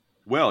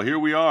Well, here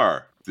we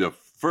are. The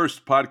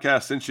first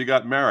podcast since she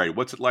got married.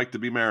 What's it like to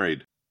be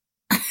married?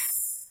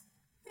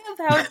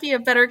 That would be a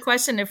better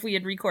question if we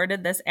had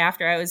recorded this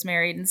after I was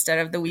married instead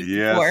of the week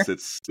before. Yes,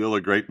 it's still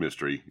a great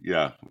mystery.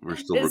 Yeah, we're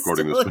still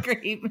recording It's still this. a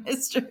great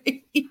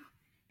mystery.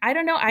 I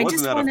don't know.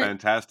 Wasn't that a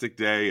fantastic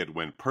day? It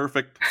went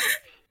perfect.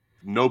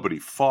 Nobody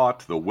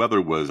fought. The weather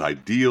was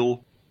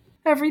ideal.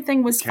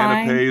 Everything was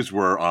fine. Canapes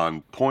were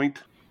on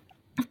point.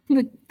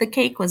 The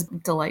cake was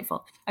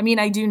delightful. I mean,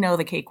 I do know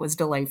the cake was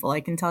delightful.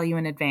 I can tell you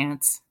in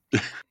advance.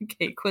 The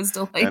cake was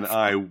delightful. And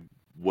I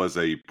was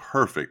a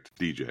perfect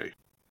DJ.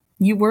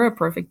 You were a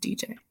perfect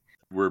DJ.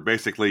 We're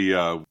basically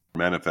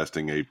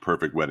manifesting a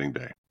perfect wedding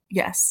day.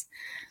 Yes.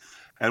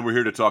 And we're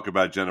here to talk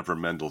about Jennifer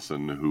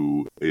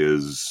Mendelsohn,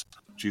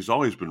 she's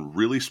always been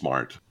really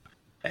smart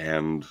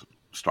and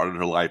started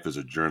her life as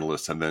a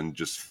journalist and then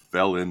just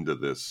fell into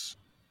this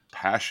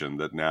passion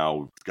that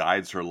now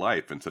guides her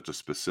life in such a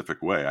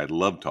specific way. I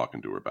love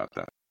talking to her about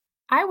that.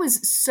 I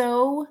was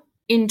so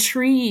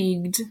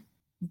intrigued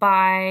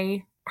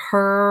by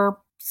her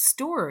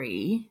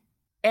story.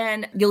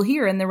 And you'll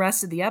hear in the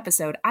rest of the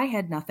episode, I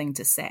had nothing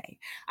to say.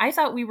 I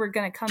thought we were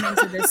going to come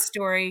into this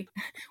story.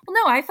 Well,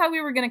 no, I thought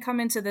we were going to come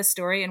into this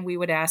story and we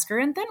would ask her,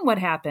 and then what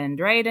happened,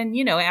 right? And,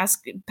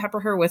 pepper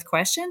her with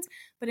questions.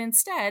 But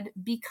instead,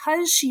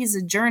 because she's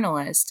a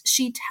journalist,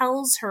 she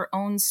tells her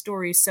own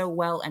story so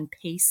well and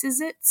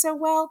paces it so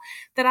well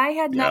that I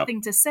had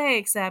nothing to say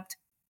except,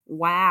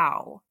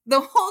 wow,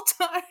 the whole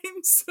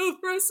time. So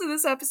the rest of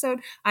this episode,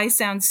 I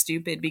sound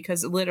stupid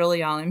because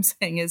literally all I'm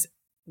saying is,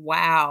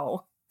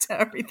 wow. To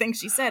everything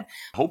she said.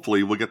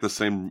 Hopefully we'll get the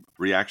same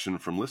reaction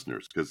from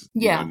listeners because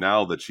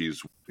now that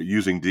she's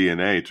using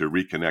DNA to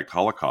reconnect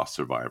Holocaust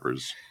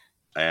survivors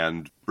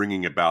and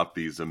bringing about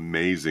these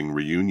amazing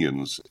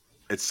reunions,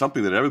 it's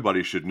something that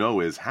everybody should know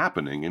is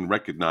happening and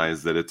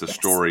recognize that it's a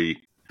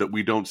story that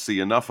we don't see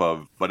enough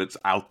of, but it's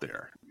out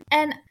there.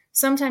 And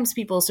sometimes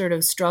people sort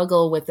of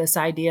struggle with this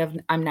idea of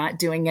I'm not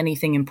doing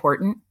anything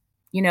important,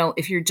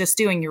 if you're just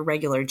doing your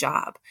regular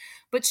job.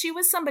 But she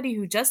was somebody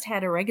who just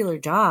had a regular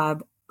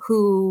job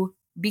who,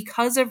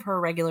 because of her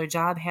regular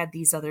job, had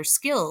these other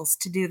skills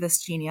to do this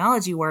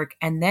genealogy work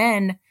and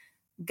then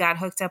got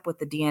hooked up with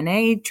the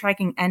DNA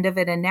tracking end of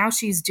it. And now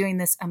she's doing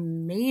this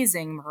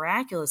amazing,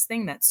 miraculous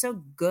thing that's so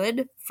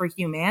good for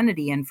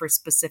humanity and for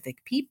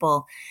specific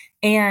people.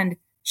 And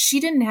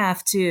she didn't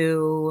have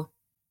to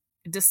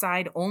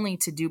decide only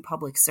to do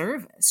public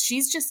service.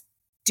 She's just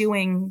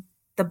doing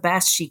the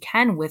best she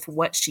can with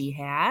what she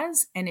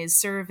has and is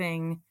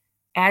serving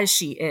as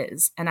she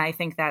is. And I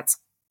think that's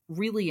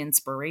really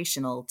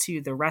inspirational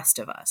to the rest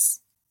of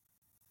us.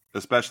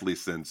 Especially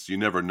since you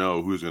never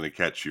know who's going to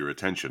catch your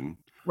attention.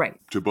 Right.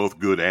 To both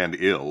good and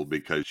ill,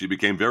 because she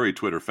became very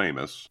Twitter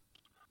famous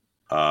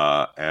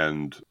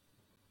and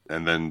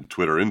then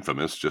Twitter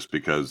infamous just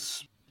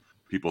because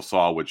people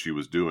saw what she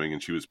was doing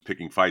and she was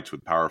picking fights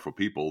with powerful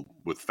people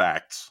with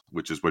facts,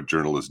 which is what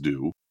journalists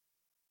do.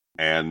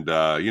 And,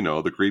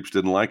 the creeps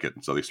didn't like it.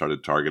 And so they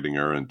started targeting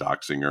her and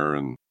doxing her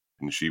and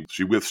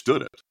she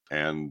withstood it.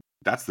 And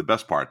that's the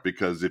best part,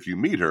 because if you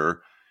meet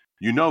her,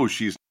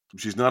 she's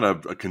not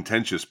a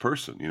contentious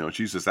person.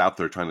 She's just out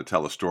there trying to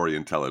tell a story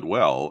and tell it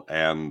well.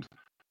 And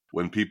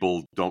when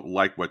people don't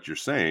like what you're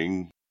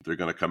saying, they're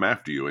going to come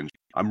after you. And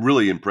I'm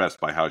really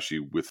impressed by how she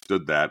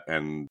withstood that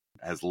and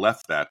has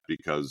left that,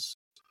 because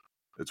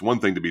it's one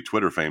thing to be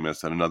Twitter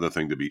famous and another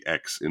thing to be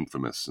X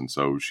infamous. And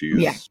so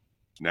she's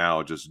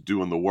now just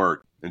doing the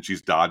work and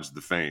she's dodged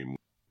the fame.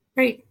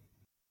 Right.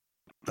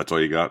 That's all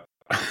you got?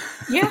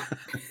 Yeah.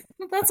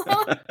 That's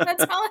all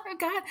I've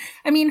got.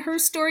 I mean, her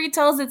story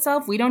tells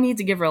itself. We don't need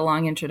to give her a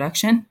long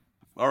introduction.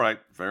 All right.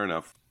 Fair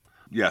enough.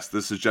 Yes,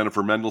 this is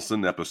Jennifer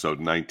Mendelsohn, episode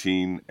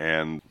 19,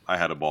 and I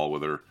had a ball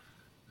with her.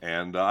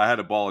 And I had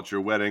a ball at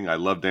your wedding. I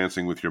love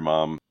dancing with your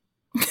mom.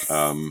 It's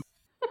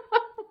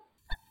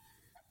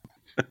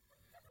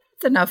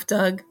enough,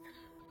 Doug.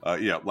 I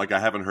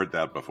haven't heard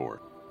that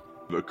before.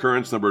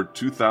 Occurrence number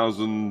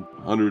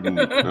 2,100 and...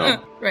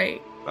 No,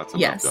 right. That's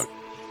enough, Doug.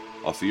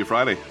 I'll see you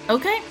Friday.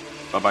 Okay.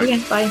 Bye-bye. Okay,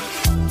 bye.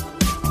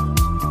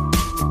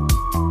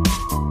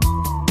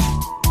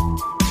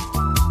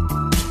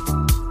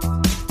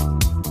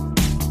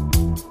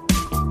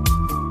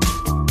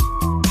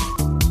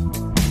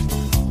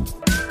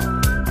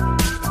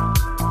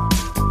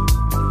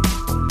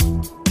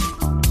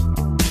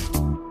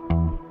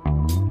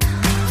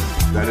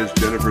 That is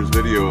Jennifer's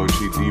video, and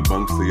she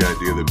debunks the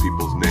idea that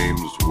people's names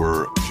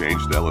were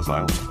changed to Ellis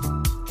Island.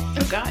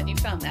 Oh, God, you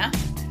found that?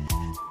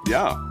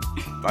 Yeah.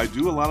 I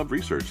do a lot of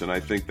research, and I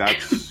think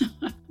that's...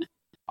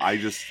 I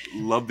just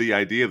love the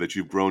idea that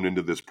you've grown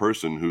into this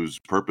person whose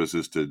purpose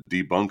is to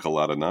debunk a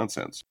lot of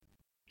nonsense.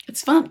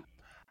 It's fun.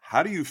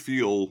 How do you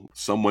feel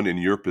someone in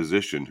your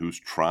position who's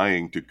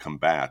trying to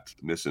combat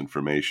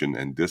misinformation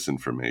and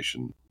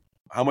disinformation,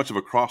 how much of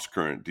a cross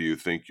current do you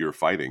think you're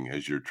fighting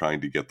as you're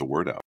trying to get the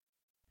word out?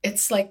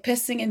 It's like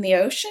pissing in the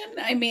ocean.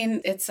 I mean,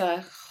 it's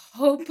a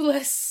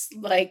hopeless,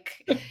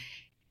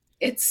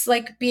 it's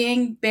like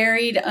being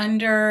buried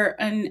under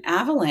an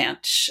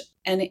avalanche.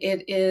 And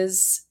it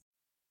is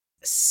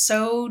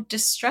so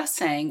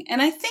distressing.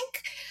 And I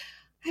think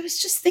I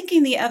was just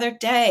thinking the other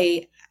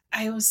day,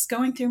 I was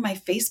going through my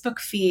Facebook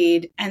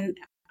feed and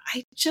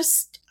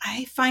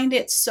I find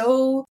it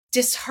so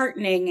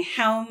disheartening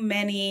how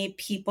many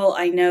people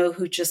I know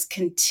who just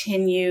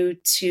continue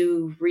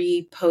to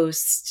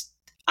repost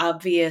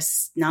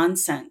obvious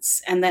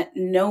nonsense, and that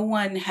no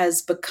one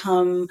has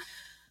become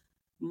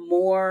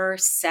more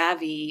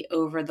savvy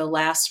over the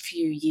last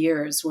few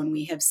years when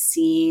we have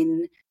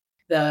seen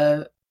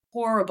the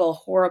horrible,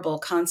 horrible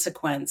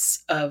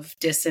consequence of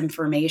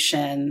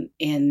disinformation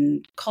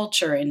in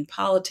culture, in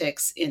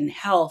politics, in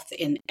health,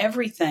 in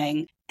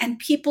everything. And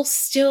people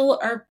still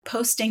are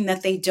posting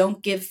that they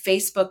don't give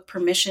Facebook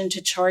permission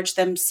to charge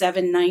them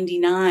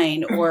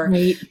 $7.99, or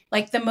Right.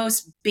 like the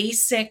most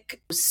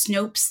basic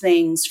Snopes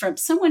things from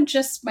someone.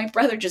 Just my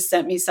brother just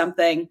sent me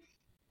something.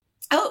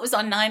 Oh, it was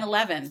on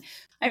 9/11.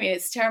 I mean,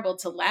 it's terrible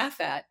to laugh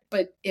at,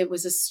 but it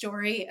was a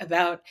story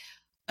about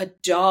a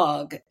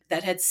dog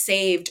that had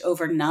saved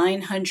over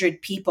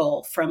 900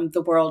 people from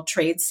the World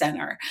Trade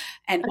Center.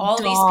 And A all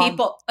these dog.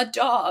 people, a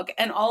dog,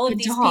 and all A of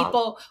these dog.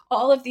 people,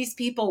 all of these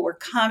people were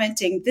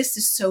commenting, this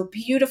is so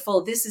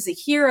beautiful. This is a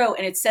hero.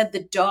 And it said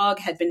the dog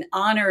had been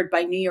honored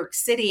by New York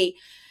City.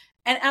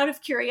 And out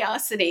of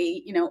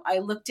curiosity, I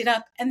looked it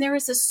up, and there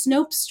is a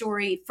Snopes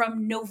story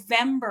from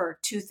November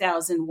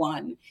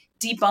 2001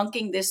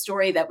 debunking this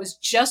story that was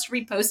just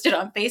reposted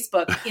on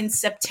Facebook in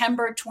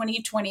September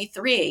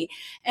 2023.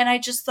 And I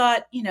just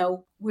thought,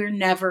 we're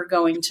never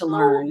going to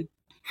learn.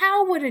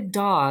 How would a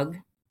dog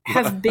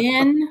have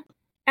been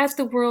at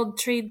the World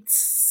Trade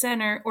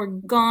Center or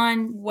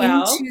gone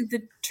Well, into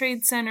the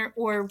Trade Center,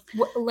 or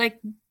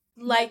like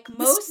this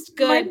most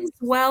might good, as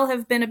well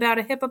have been about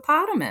a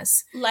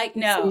hippopotamus. like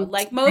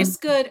It's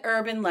most good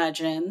urban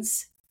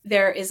legends,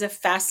 there is a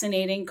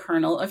fascinating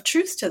kernel of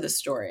truth to the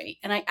story.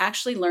 And I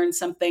actually learned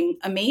something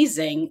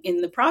amazing in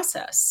the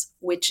process,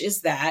 which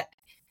is that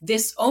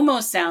this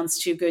almost sounds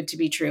too good to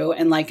be true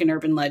and like an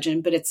urban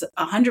legend, but it's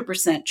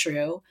 100%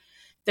 true.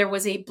 There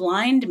was a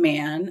blind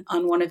man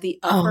on one of the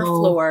upper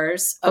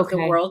floors of the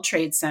okay. World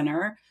Trade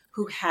Center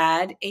who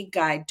had a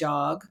guide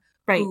dog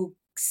Right. who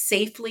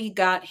safely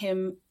got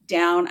him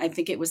down. I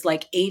think it was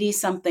like 80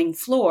 something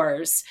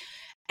floors.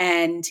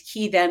 And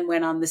he then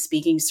went on the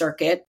speaking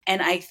circuit.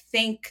 And I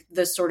think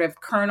the sort of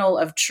kernel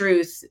of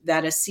truth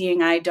that a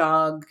seeing eye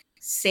dog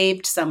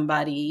saved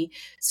somebody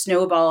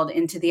snowballed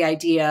into the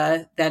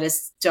idea that a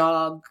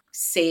dog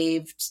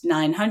saved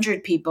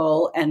 900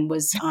 people and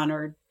was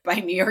honored by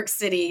New York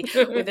City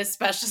with a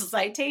special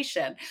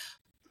citation.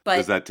 But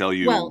does that tell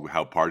you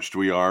how parched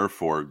we are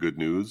for good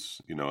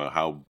news?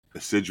 How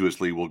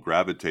assiduously we'll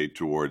gravitate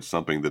towards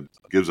something that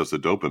gives us a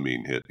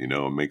dopamine hit,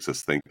 and makes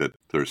us think that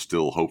there's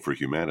still hope for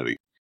humanity.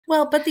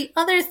 Well, but the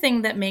other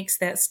thing that makes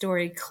that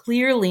story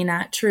clearly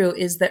not true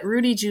is that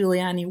Rudy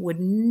Giuliani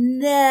would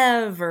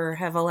never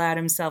have allowed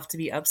himself to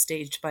be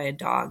upstaged by a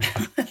dog.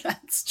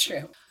 That's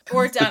true.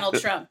 Or Donald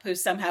Trump, who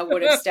somehow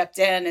would have stepped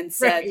in and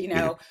said,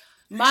 Right.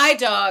 My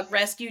dog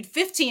rescued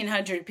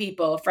 1,500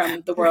 people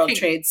from the World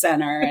Trade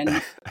Center.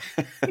 And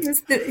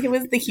he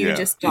was the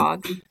hugest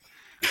dog.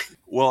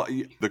 Well,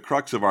 the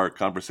crux of our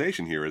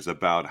conversation here is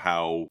about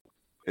how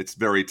it's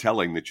very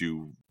telling that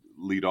you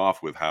lead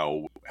off with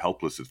how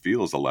helpless it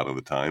feels a lot of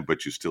the time,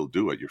 but you still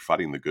do it. You're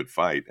fighting the good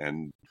fight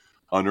and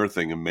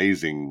unearthing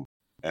amazing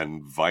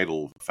and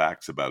vital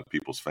facts about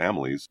people's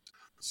families.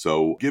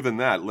 So given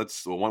that, why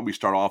don't we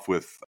start off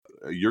with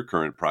your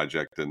current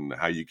project and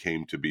how you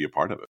came to be a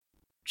part of it?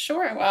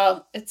 Sure.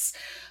 Well, it's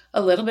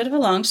a little bit of a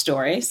long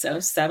story, so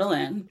settle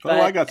in.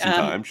 But, I got some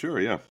time. Sure,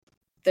 yeah.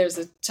 There's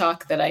a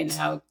talk that I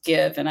now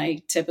give, and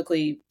I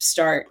typically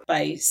start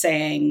by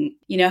saying,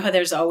 how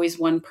there's always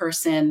one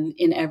person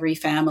in every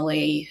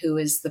family who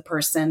is the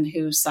person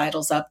who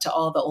sidles up to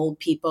all the old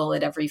people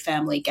at every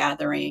family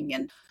gathering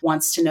and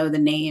wants to know the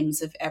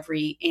names of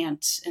every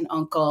aunt and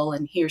uncle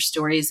and hear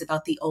stories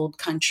about the old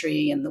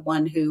country, and the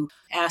one who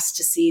asked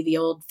to see the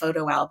old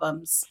photo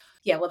albums.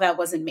 Yeah, well, that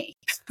wasn't me.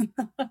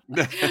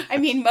 I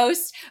mean,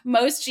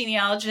 most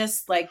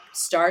genealogists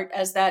start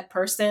as that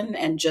person,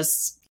 and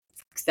just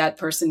that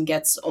person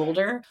gets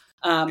older.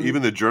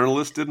 Even the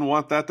journalists didn't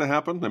want that to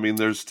happen. I mean,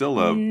 there's still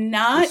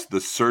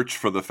the search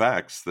for the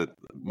facts that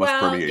must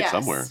permeate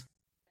somewhere.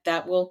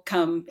 That will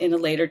come in a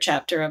later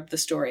chapter of the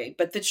story.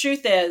 But the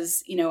truth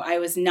is, I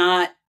was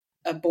not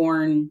a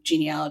born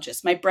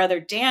genealogist. My brother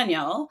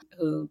Daniel,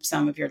 who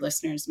some of your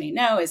listeners may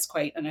know, is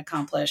quite an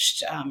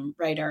accomplished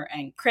writer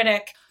and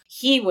critic.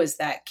 He was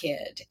that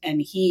kid,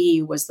 and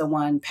he was the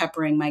one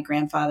peppering my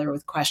grandfather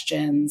with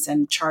questions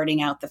and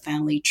charting out the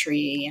family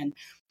tree. And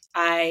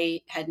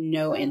I had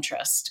no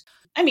interest.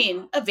 I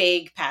mean, a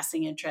vague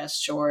passing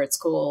interest. Sure, it's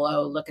cool.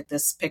 Oh, look at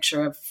this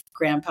picture of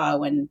grandpa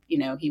when,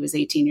 he was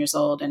 18 years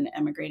old and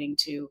emigrating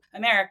to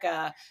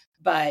America.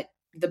 But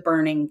the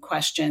burning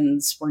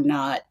questions were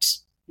not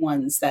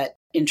ones that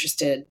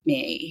interested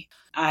me.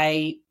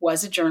 I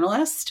was a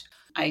journalist.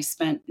 I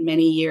spent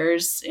many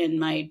years in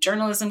my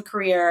journalism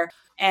career,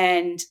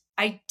 and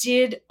I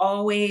did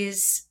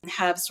always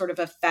have sort of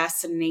a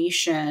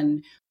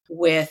fascination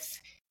with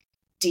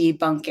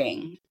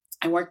debunking.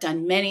 I worked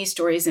on many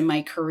stories in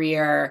my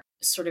career,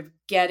 sort of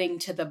getting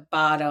to the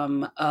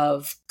bottom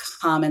of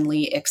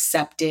commonly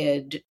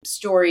accepted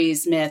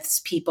stories,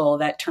 myths, people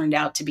that turned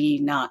out to be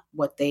not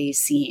what they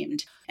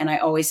seemed. And I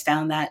always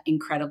found that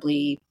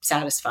incredibly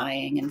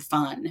satisfying and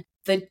fun.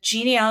 The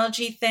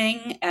genealogy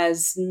thing,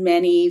 as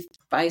many,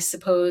 I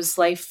suppose,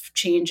 life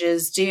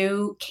changes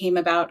do, came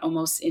about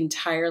almost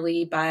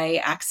entirely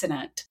by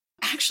accident.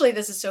 Actually,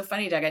 this is so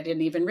funny, Doug. I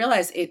didn't even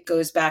realize it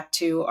goes back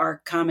to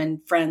our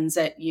common friends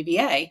at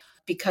UVA,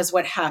 because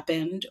what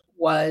happened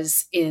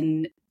was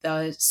in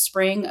the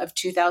spring of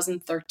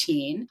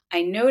 2013,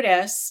 I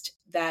noticed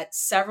that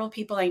several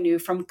people I knew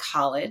from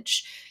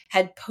college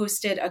had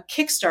posted a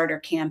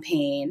Kickstarter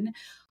campaign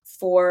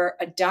for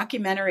a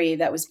documentary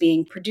that was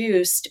being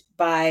produced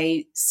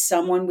by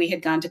someone we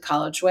had gone to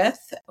college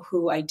with,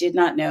 who I did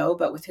not know,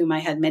 but with whom I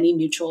had many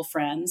mutual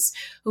friends,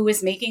 who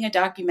was making a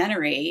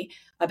documentary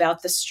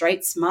about the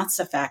Streit's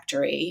Matzah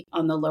factory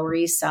on the Lower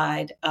East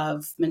Side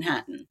of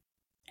Manhattan.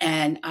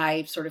 And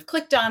I sort of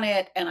clicked on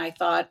it and I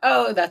thought,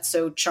 oh, that's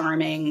so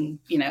charming.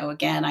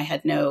 Again, I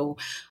had no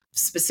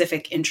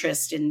specific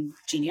interest in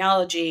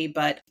genealogy,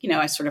 but,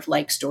 I sort of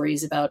like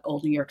stories about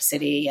old New York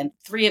City. And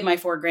 3 of my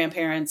 4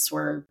 grandparents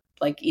were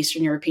like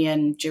Eastern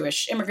European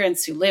Jewish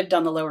immigrants who lived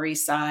on the Lower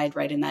East Side,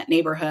 right in that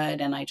neighborhood.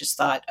 And I just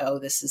thought, oh,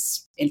 this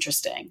is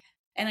interesting.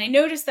 And I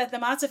noticed that the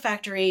matzah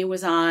factory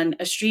was on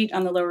a street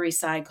on the Lower East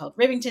Side called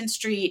Rivington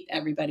Street.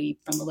 Everybody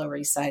from the Lower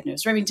East Side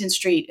knows Rivington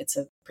Street. It's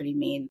a pretty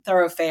mean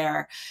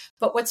thoroughfare.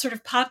 But what sort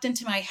of popped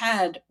into my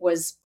head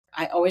was,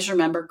 I always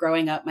remember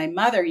growing up, my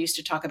mother used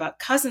to talk about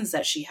cousins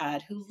that she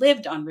had who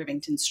lived on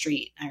Rivington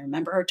Street. I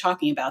remember her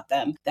talking about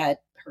them, that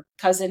her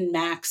cousin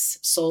Max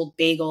sold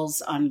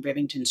bagels on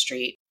Rivington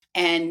Street.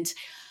 And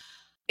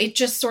it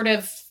just sort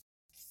of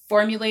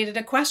formulated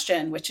a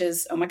question, which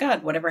is, oh my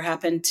God, whatever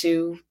happened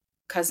to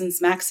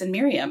cousins Max and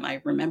Miriam?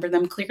 I remember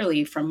them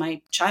clearly from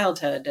my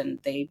childhood, and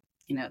they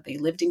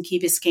lived in Key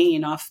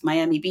Biscayne off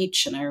Miami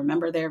Beach. And I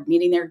remember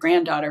meeting their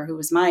granddaughter who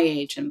was my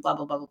age and blah,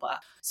 blah, blah, blah, blah.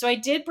 So I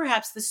did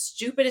perhaps the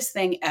stupidest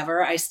thing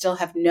ever. I still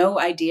have no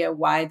idea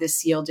why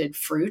this yielded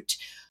fruit,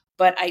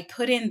 but I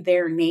put in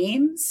their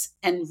names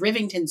and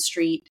Rivington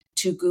Street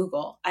to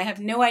Google. I have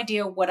no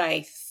idea what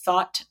I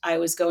thought I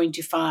was going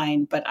to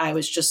find, but I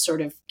was just sort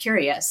of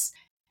curious.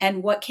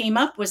 And what came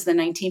up was the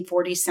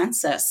 1940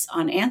 census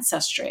on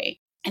Ancestry.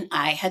 And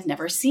I had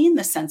never seen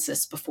the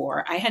census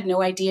before. I had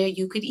no idea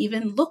you could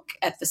even look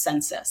at the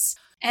census.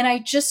 And I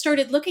just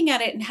started looking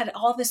at it and had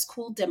all this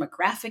cool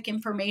demographic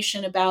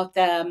information about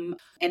them.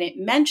 And it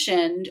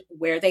mentioned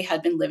where they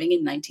had been living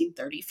in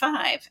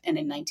 1935. And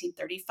in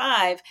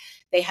 1935,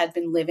 they had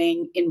been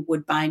living in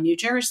Woodbine, New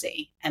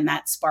Jersey. And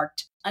that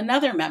sparked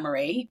another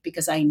memory,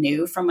 because I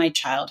knew from my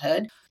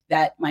childhood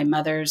that my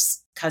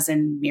mother's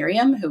cousin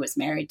Miriam, who was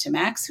married to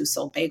Max, who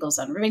sold bagels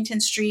on Rivington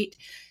Street,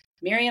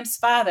 Miriam's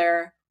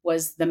father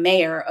was the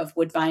mayor of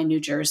Woodbine, New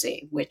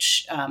Jersey,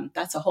 which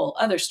that's a whole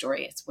other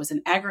story. It was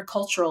an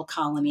agricultural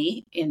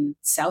colony in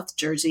South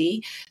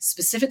Jersey,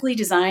 specifically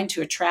designed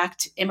to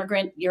attract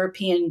immigrant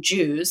European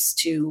Jews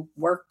to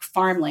work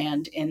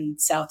farmland in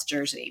South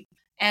Jersey.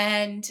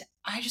 And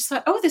I just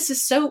thought, oh, this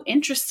is so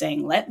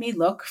interesting. Let me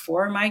look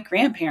for my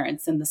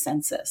grandparents in the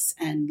census,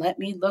 and let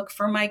me look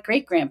for my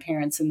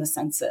great-grandparents in the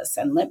census,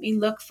 and let me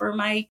look for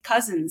my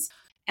cousins.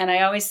 And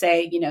I always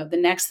say, the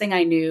next thing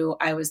I knew,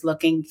 I was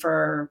looking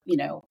for,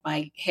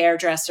 my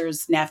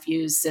hairdresser's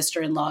nephew's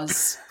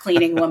sister-in-law's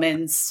cleaning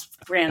woman's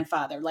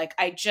grandfather. Like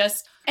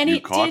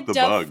You caught the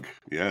bug.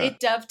 Yeah. It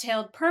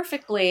dovetailed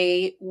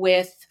perfectly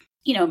with,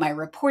 my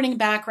reporting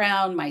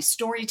background, my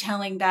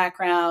storytelling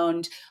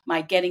background,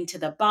 my getting to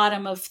the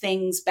bottom of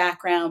things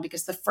background,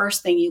 because the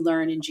first thing you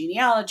learn in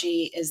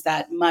genealogy is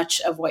that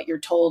much of what you're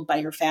told by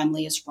your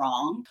family is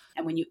wrong.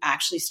 And when you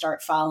actually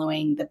start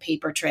following the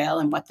paper trail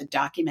and what the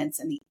documents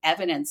and the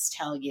evidence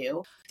tell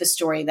you, the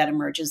story that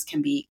emerges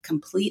can be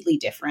completely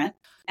different.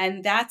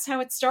 And that's how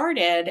it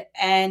started.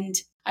 And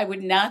I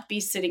would not be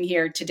sitting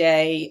here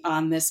today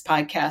on this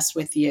podcast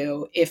with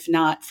you if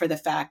not for the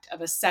fact of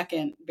a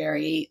second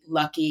very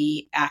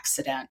lucky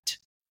accident,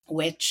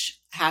 which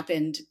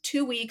happened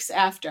 2 weeks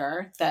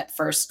after that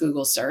first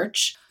Google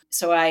search.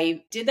 So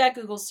I did that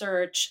Google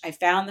search. I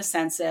found the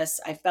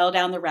census. I fell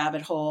down the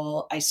rabbit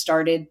hole. I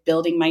started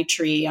building my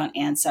tree on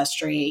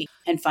Ancestry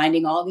and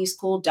finding all these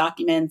cool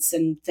documents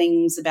and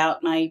things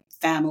about my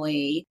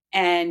family.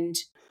 And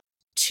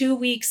 2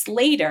 weeks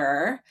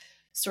later,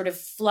 sort of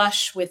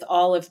flush with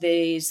all of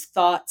these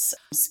thoughts,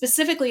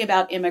 specifically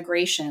about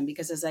immigration,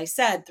 because as I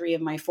said, 3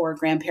 of my 4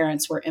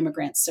 grandparents were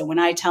immigrants. So when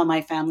I tell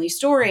my family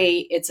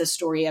story, it's a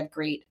story of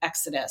great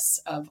exodus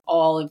of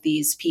all of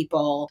these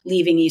people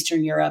leaving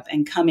Eastern Europe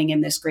and coming in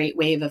this great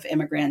wave of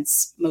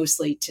immigrants,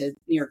 mostly to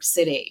New York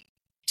City.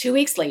 2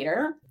 weeks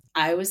later,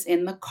 I was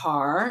in the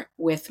car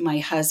with my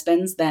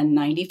husband's then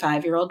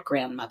 95-year-old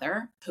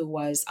grandmother, who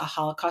was a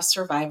Holocaust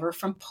survivor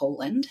from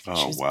Poland.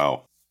 Oh,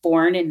 wow.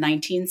 Born in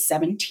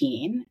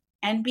 1917.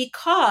 And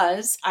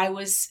because I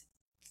was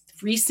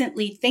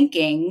recently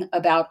thinking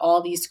about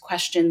all these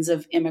questions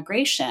of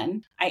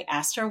immigration, I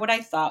asked her what I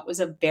thought was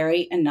a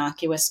very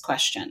innocuous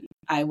question.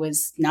 I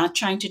was not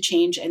trying to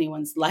change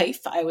anyone's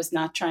life. I was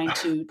not trying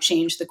to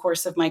change the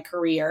course of my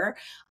career.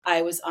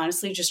 I was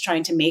honestly just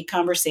trying to make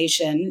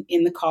conversation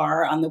in the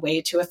car on the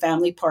way to a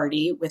family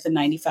party with a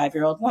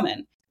 95-year-old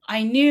woman.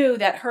 I knew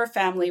that her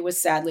family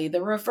was sadly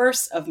the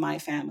reverse of my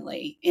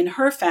family. In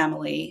her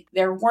family,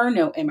 there were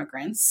no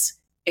immigrants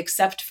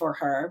except for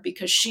her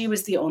because she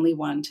was the only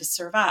one to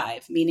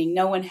survive, meaning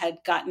no one had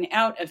gotten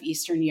out of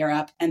Eastern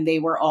Europe and they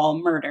were all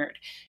murdered.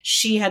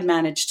 She had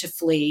managed to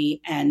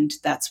flee, and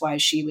that's why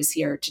she was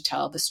here to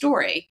tell the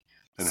story.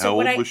 And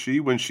how old was she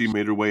when she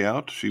made her way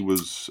out? She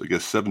was, I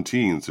guess,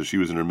 17, so she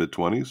was in her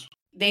mid-20s.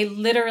 They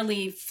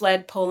literally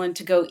fled Poland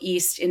to go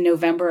east in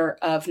November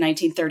of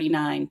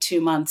 1939,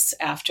 2 months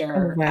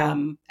after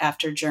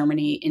after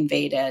Germany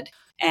invaded.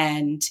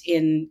 And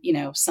in,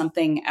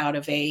 something out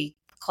of a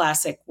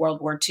classic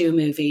World War II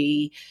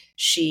movie,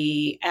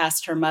 she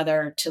asked her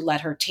mother to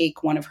let her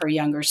take one of her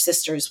younger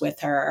sisters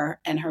with her.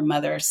 And her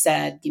mother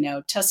said,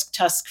 tusk,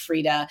 tusk,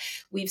 Frida,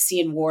 we've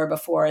seen war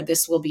before.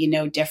 This will be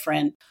no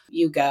different.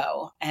 You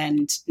go.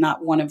 And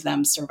not one of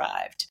them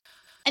survived.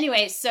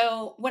 Anyway,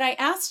 so what I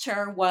asked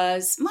her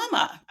was,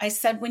 Mama, I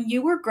said, when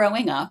you were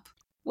growing up,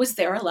 was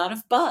there a lot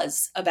of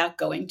buzz about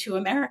going to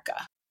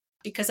America?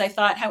 Because I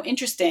thought how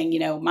interesting,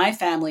 my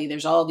family,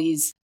 there's all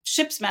these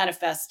ships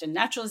manifest and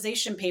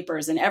naturalization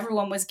papers and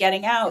everyone was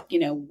getting out.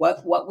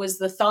 What was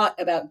the thought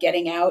about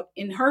getting out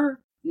in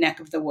her neck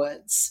of the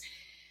woods?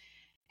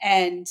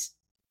 And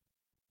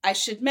I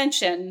should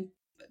mention,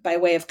 by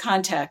way of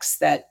context,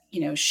 that,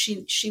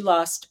 she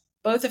lost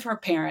both of her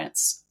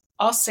parents,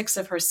 all 6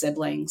 of her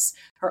siblings,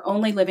 her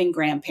only living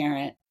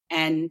grandparent,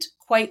 and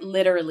quite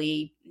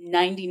literally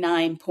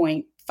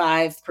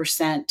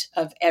 99.5%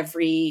 of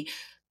every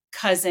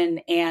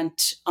cousin,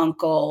 aunt,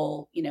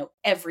 uncle,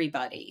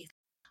 everybody.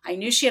 I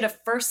knew she had a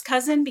first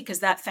cousin because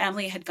that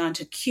family had gone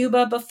to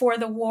Cuba before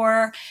the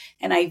war.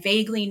 And I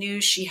vaguely knew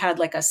she had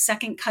like a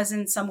second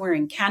cousin somewhere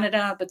in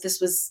Canada, but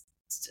this was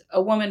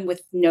a woman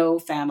with no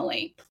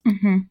family.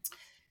 Mm-hmm.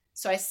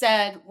 So I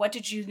said, what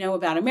did you know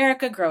about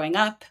America growing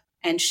up?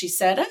 And she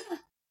said,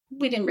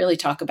 we didn't really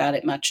talk about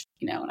it much,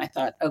 and I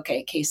thought,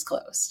 okay, case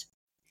closed.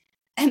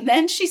 And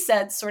then she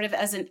said, sort of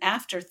as an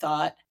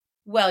afterthought,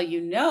 well,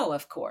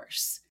 of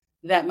course,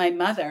 that my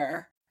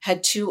mother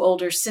had 2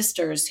 older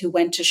sisters who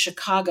went to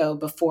Chicago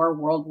before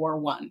World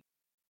War I.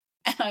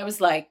 And I was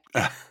like,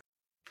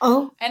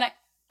 oh. And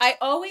I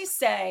always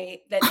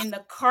say that in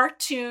the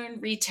cartoon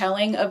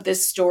retelling of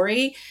this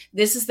story,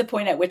 this is the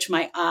point at which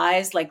my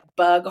eyes like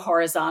bug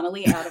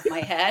horizontally out of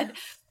my head.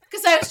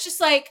 Because I was just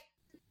like,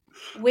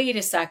 wait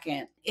a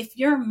second. If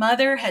your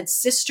mother had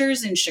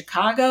sisters in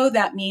Chicago,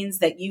 that means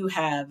that you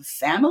have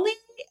family?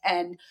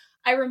 And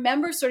I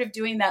remember sort of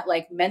doing that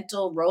like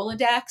mental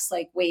Rolodex,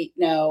 like, wait,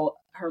 no,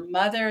 her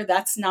mother,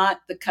 that's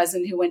not the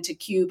cousin who went to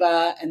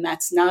Cuba, and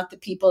that's not the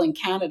people in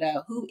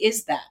Canada. Who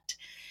is that?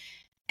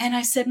 And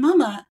I said,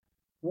 Mama,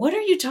 what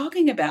are you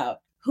talking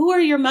about? Who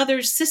are your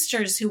mother's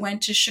sisters who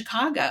went to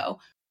Chicago?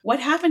 What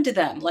happened to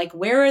them? Like,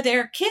 where are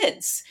their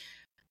kids?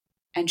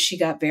 And she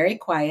got very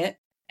quiet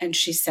and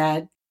she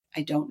said,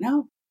 I don't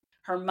know.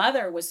 Her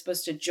mother was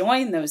supposed to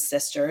join those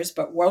sisters,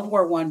 but World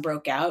War I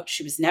broke out.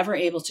 She was never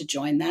able to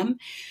join them.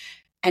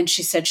 And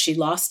she said she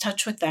lost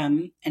touch with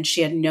them and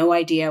she had no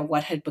idea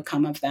what had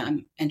become of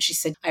them. And she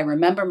said, I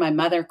remember my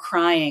mother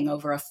crying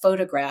over a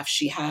photograph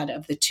she had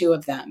of the 2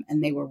 of them,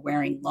 and they were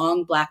wearing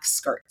long black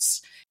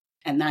skirts.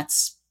 And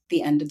that's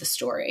the end of the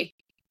story.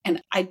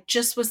 And I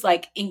just was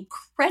like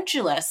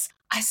incredulous.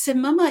 I said,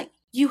 Mama,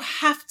 you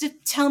have to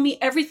tell me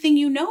everything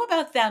you know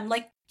about them.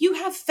 Like, you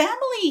have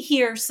family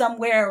here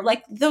somewhere,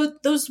 like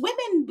those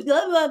women,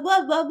 blah, blah,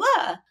 blah, blah,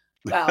 blah.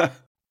 Well,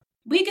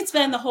 we could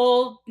spend the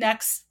whole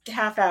next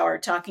half hour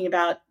talking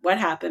about what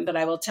happened, but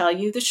I will tell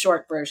you the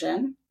short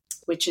version,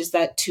 which is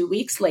that 2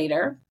 weeks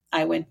later,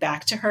 I went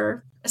back to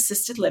her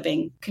assisted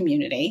living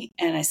community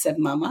and I said,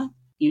 Mama,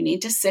 you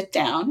need to sit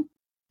down,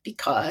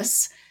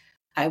 because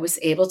I was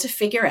able to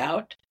figure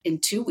out in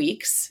 2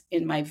 weeks,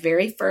 in my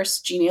very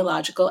first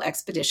genealogical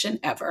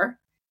expedition ever,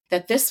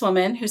 that this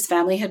woman, whose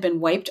family had been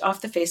wiped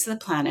off the face of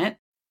the planet,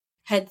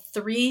 had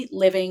 3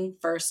 living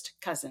first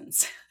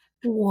cousins.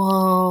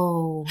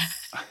 Whoa.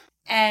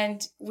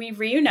 And we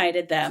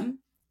reunited them.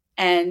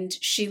 And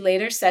she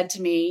later said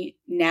to me,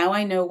 now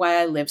I know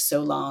why I lived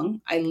so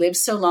long. I lived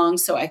so long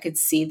so I could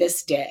see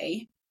this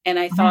day. And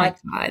I thought,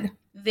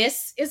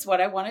 this is what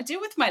I want to do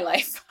with my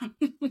life.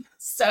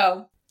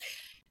 So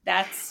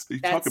that's...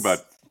 Talk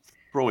about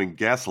throwing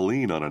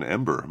gasoline on an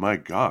ember. My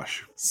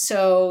gosh.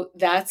 So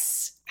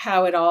that's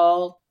how it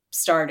all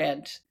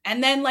started.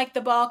 And then like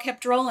the ball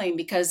kept rolling,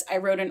 because I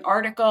wrote an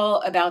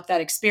article about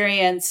that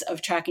experience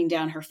of tracking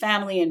down her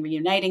family and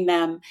reuniting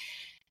them.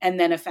 And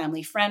then a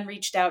family friend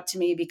reached out to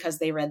me because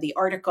they read the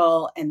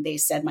article and they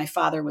said, my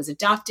father was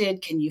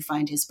adopted. Can you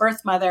find his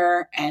birth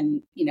mother?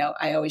 And,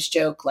 I always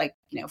joke, like,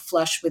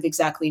 flush with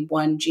exactly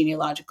 1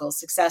 genealogical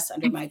success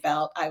under my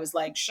belt. I was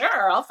like,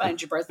 sure, I'll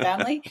find your birth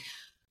family.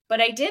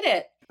 But I did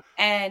it.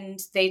 And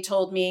they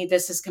told me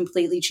this has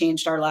completely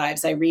changed our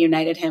lives. I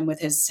reunited him with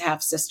his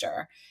half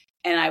sister,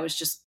 and I was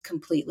just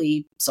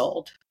completely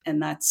sold.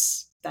 And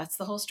that's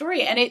the whole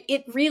story. And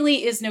it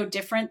really is no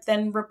different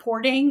than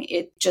reporting.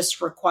 It just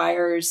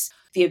requires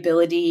the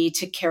ability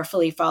to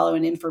carefully follow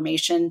an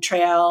information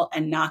trail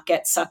and not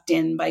get sucked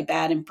in by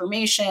bad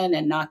information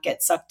and not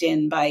get sucked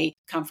in by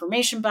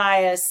confirmation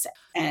bias.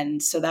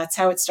 And so that's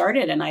how it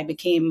started. And I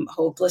became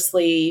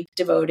hopelessly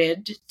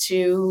devoted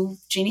to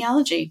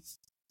genealogy.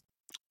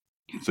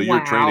 So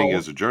your training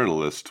as a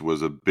journalist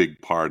was a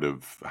big part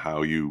of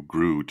how you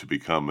grew to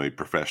become a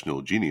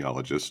professional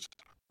genealogist.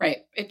 Right.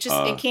 It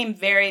came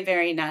very,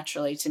 very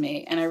naturally to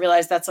me. And I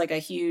realized that's like a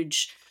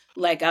huge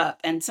leg up.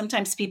 And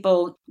sometimes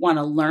people want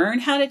to learn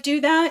how to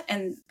do that.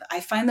 And I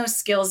find those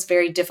skills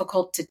very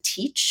difficult to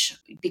teach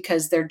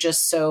because they're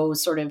just so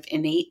sort of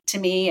innate to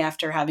me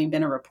after having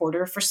been a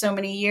reporter for so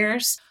many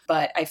years.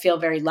 But I feel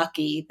very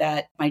lucky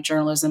that my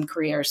journalism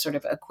career sort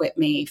of equipped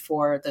me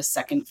for the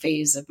second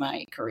phase of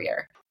my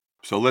career.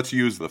 So let's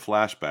use the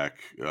flashback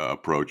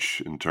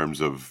approach in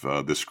terms of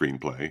this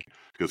screenplay,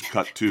 because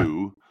cut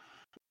to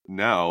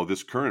now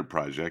this current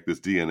project, this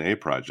DNA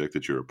project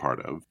that you're a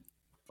part of.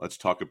 Let's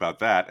talk about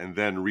that and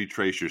then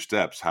retrace your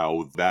steps,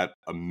 how that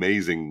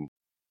amazing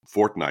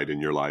fortnight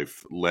in your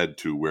life led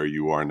to where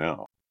you are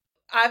now.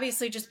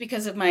 Obviously, just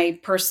because of my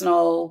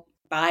personal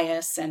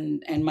bias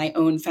and my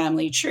own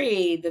family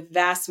tree, the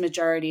vast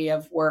majority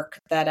of work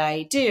that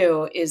I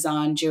do is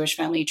on Jewish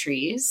family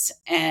trees.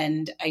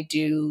 And I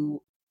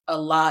do a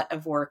lot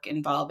of work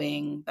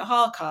involving the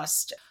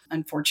Holocaust.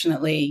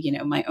 Unfortunately,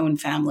 my own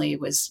family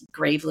was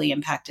gravely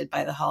impacted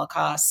by the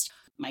Holocaust.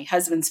 My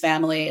husband's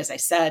family, as I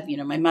said,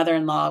 my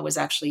mother-in-law was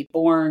actually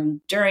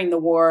born during the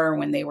war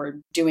when they were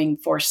doing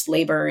forced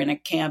labor in a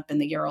camp in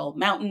the Ural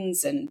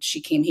Mountains. And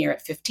she came here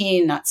at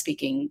 15, not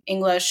speaking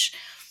English.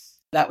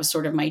 That was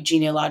sort of my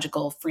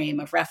genealogical frame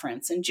of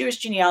reference. And Jewish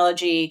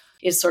genealogy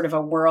is sort of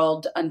a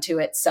world unto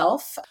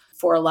itself.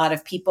 For a lot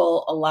of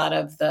people, a lot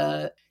of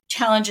the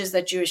challenges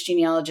that Jewish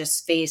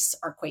genealogists face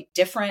are quite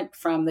different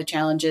from the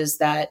challenges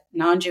that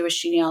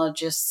non-Jewish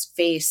genealogists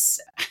face.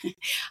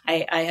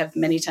 I have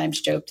many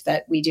times joked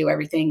that we do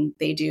everything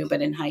they do, but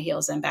in high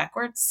heels and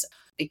backwards,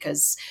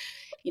 because,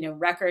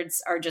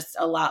 records are just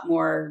a lot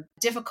more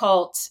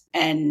difficult,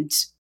 and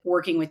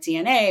working with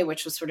DNA,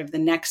 which was sort of the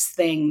next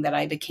thing that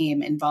I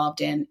became involved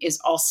in, is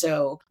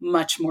also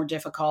much more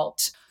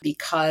difficult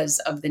because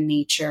of the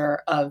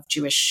nature of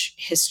Jewish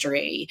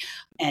history.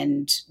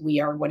 And we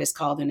are what is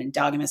called an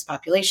endogamous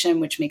population,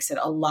 which makes it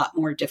a lot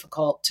more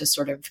difficult to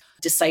sort of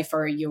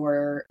decipher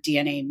your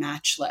DNA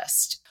match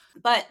list.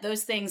 But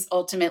those things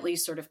ultimately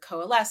sort of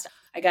coalesced.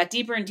 I got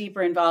deeper and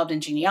deeper involved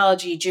in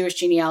genealogy, Jewish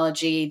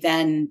genealogy.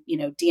 Then,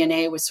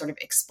 DNA was sort of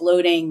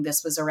exploding.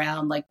 This was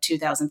around like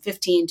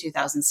 2015,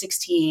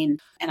 2016.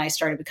 And I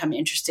started becoming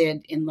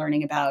interested in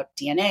learning about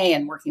DNA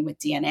and working with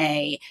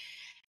DNA.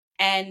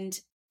 And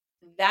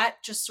that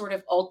just sort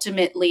of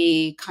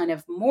ultimately kind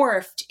of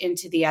morphed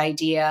into the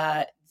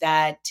idea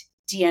that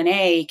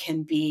DNA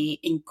can be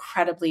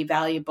incredibly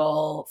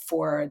valuable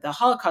for the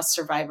Holocaust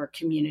survivor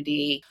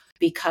community,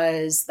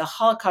 because the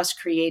Holocaust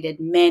created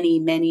many,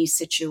 many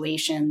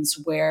situations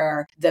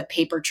where the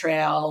paper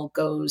trail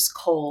goes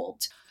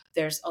cold.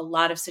 There's a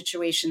lot of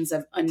situations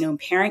of unknown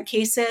parent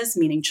cases,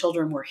 meaning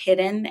children were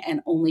hidden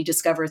and only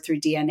discovered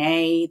through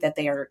DNA that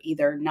they are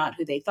either not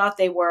who they thought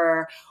they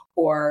were,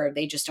 or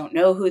they just don't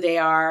know who they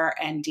are,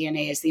 and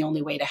DNA is the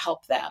only way to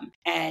help them.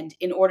 And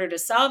in order to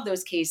solve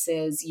those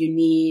cases, you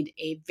need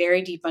a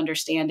very deep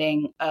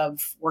understanding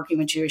of working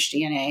with Jewish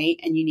DNA,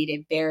 and you need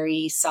a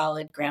very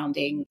solid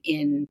grounding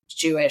in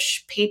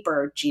Jewish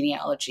paper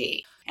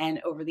genealogy.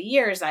 And over the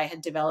years, I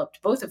had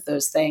developed both of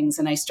those things,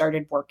 and I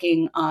started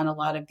working on a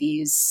lot of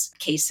these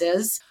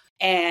cases.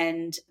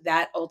 And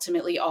that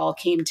ultimately all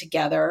came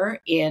together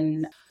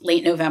in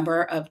late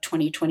November of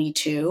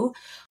 2022.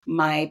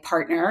 My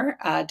partner,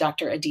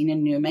 Dr. Adina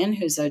Newman,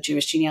 who's a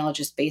Jewish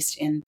genealogist based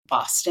in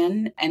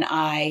Boston, and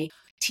I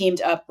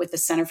teamed up with the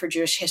Center for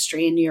Jewish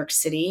History in New York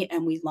City,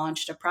 and we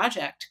launched a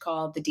project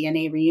called the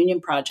DNA Reunion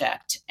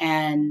Project.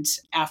 And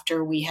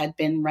after we had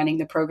been running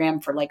the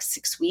program for like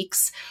 6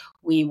 weeks,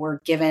 we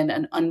were given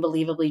an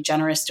unbelievably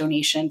generous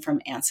donation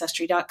from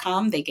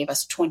Ancestry.com. They gave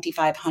us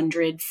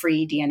 2,500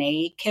 free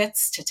DNA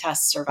kits to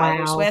test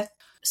survivors with.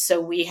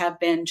 So we have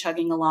been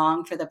chugging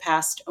along for the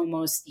past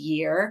almost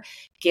year,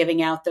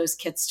 giving out those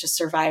kits to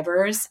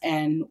survivors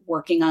and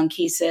working on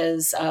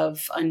cases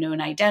of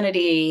unknown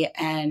identity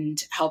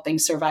and helping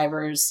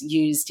survivors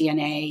use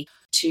DNA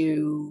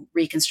to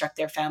reconstruct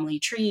their family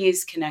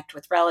trees, connect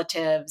with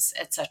relatives,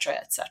 et cetera,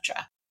 et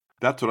cetera.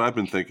 That's what I've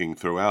been thinking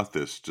throughout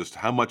this. Just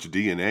how much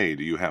DNA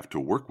do you have to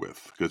work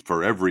with? Because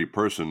for every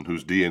person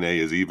whose DNA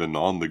is even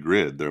on the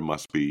grid, there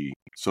must be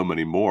so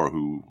many more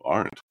who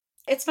aren't.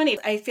 It's funny.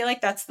 I feel like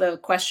that's the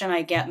question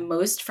I get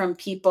most from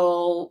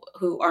people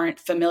who aren't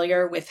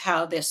familiar with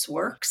how this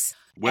works.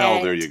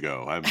 Well, there you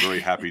go. I'm very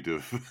happy to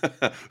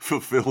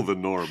fulfill the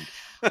norm.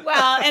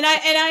 Well, and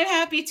I'm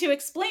happy to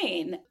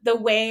explain. The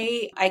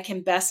way I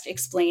can best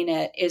explain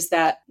it is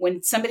that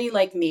when somebody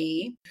like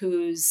me,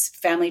 whose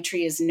family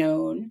tree is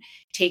known,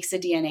 takes a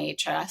DNA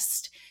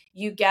test,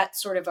 you get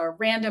sort of a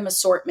random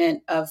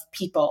assortment of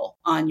people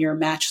on your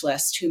match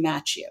list who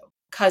match you.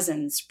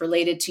 Cousins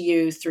related to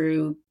you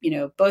through,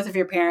 both of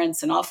your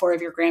parents and all four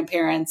of your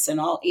grandparents and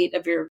all eight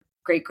of your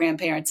great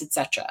grandparents,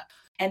 etc.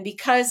 And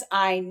because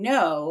I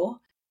know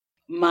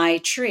my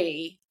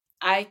tree,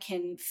 I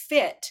can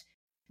fit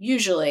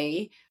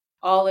usually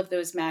all of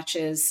those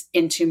matches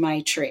into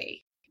my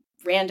tree.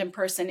 Random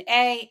person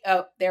A,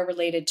 oh, they're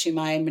related to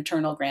my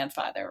maternal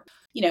grandfather.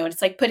 And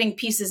it's like putting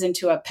pieces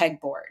into a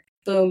pegboard.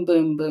 Boom,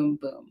 boom, boom,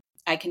 boom.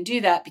 I can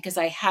do that because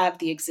I have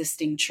the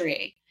existing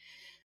tree.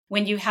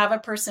 When you have a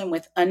person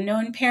with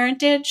unknown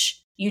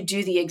parentage, you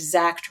do the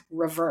exact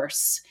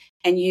reverse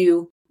and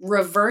you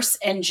reverse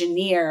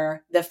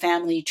engineer the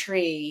family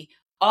tree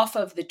off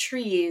of the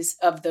trees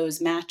of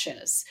those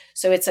matches.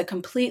 So it's a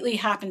completely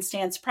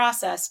happenstance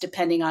process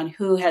depending on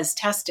who has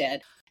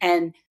tested.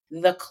 And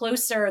the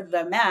closer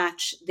the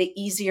match, the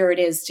easier it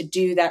is to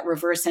do that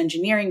reverse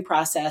engineering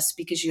process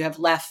because you have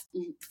left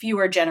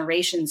fewer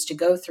generations to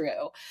go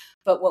through.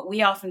 But what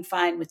we often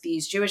find with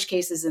these Jewish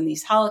cases and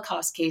these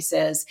Holocaust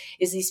cases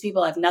is these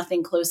people have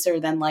nothing closer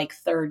than like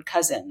third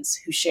cousins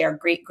who share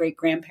great great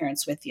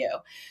grandparents with you.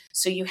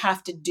 So you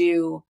have to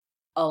do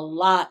a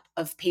lot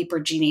of paper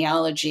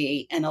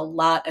genealogy and a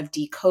lot of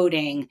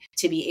decoding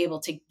to be able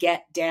to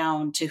get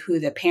down to who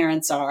the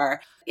parents are.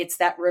 It's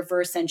that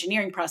reverse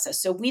engineering process.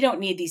 So we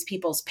don't need these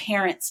people's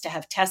parents to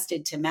have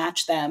tested to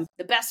match them.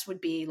 The best would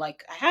be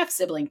like a half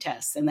sibling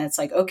test. And that's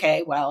like,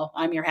 okay, well,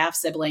 I'm your half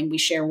sibling. We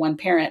share one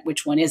parent.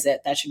 Which one is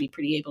it? That should be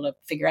pretty able to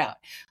figure out.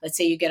 Let's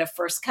say you get a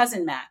first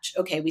cousin match.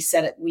 Okay, we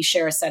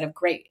share a set of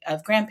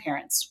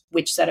grandparents.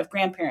 Which set of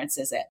grandparents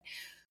is it?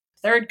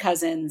 Third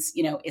cousins,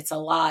 it's a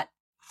lot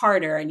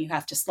harder and you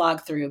have to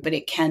slog through, but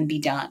it can be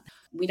done.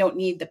 We don't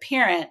need the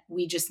parent.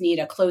 We just need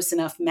a close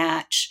enough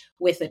match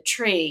with a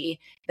tree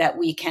that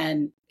we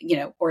can,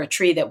 or a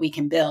tree that we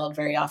can build.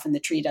 Very often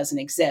the tree doesn't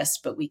exist,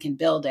 but we can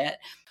build it.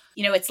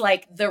 It's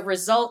like the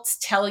results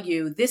tell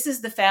you this is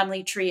the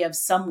family tree of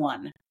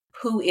someone.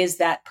 Who is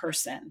that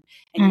person?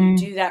 And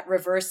you do that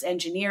reverse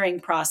engineering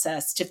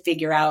process to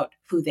figure out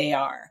who they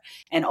are.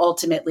 And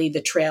ultimately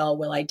the trail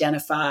will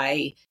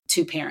identify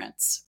two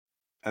parents.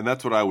 And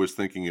that's what I was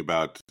thinking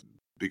about,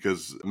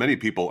 because many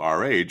people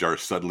our age are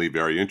suddenly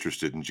very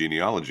interested in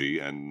genealogy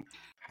and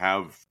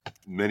have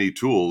many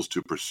tools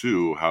to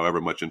pursue however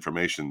much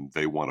information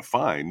they want to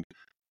find.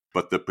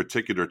 But the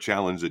particular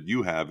challenge that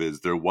you have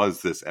is there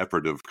was this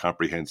effort of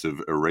comprehensive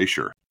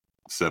erasure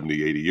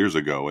 70, 80 years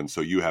ago. And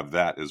so you have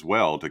that as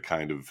well to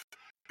kind of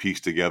piece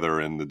together,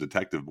 and the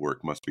detective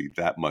work must be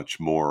that much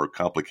more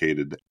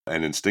complicated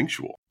and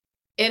instinctual.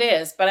 It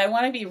is, but I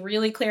want to be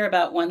really clear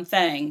about one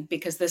thing,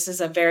 because this is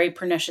a very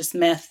pernicious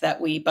myth that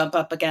we bump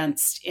up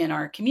against in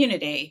our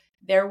community.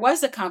 There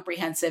was a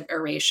comprehensive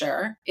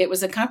erasure. It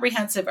was a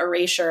comprehensive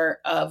erasure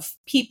of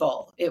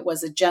people. It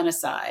was a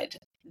genocide.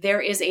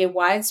 There is a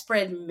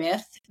widespread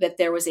myth that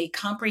there was a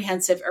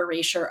comprehensive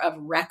erasure of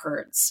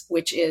records,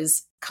 which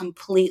is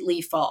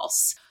completely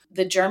false.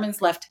 The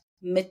Germans left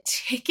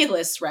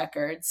meticulous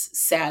records,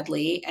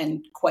 sadly,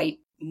 and quite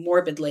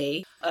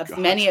morbidly, of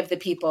many of the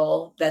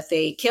people that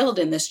they killed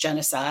in this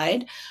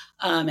genocide,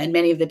 and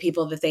many of the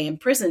people that they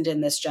imprisoned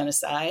in this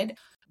genocide.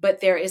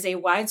 But there is a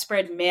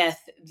widespread myth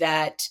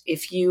that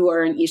if you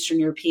are an Eastern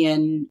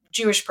European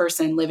Jewish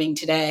person living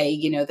today,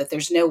 that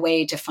there's no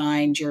way to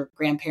find your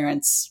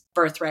grandparents'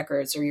 birth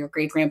records or your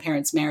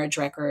great-grandparents' marriage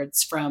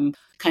records from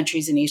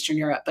countries in Eastern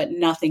Europe, but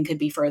nothing could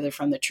be further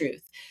from the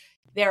truth.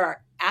 There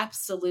are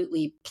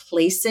absolutely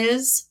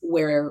places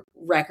where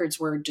records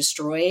were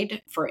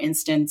destroyed. For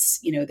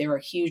instance, there were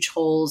huge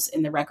holes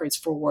in the records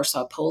for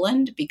Warsaw,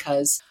 Poland,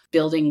 because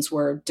buildings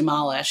were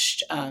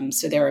demolished.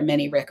 So there are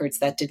many records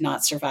that did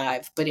not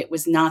survive. But it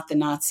was not the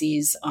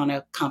Nazis on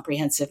a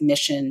comprehensive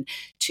mission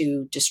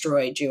to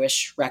destroy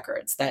Jewish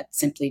records. That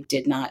simply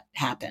did not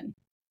happen.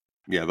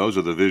 Yeah, those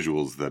are the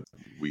visuals that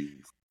we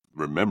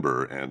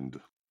remember, and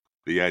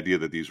the idea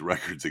that these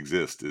records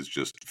exist is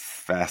just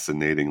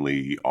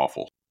fascinatingly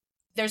awful.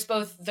 There's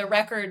both the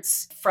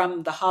records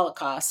from the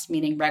Holocaust,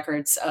 meaning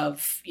records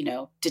of,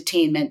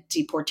 detainment,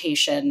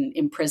 deportation,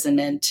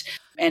 imprisonment,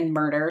 and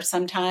murder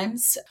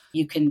sometimes.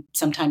 You can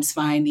sometimes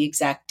find the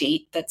exact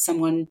date that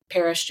someone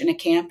perished in a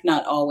camp,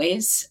 not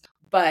always.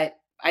 But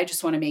I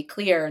just want to make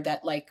clear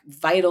that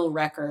vital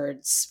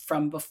records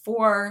from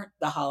before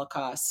the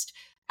Holocaust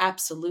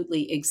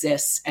absolutely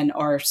exists and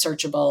are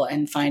searchable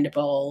and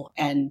findable,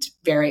 and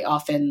very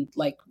often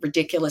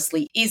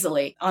ridiculously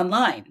easily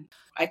online.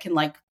 I can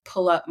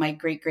pull up my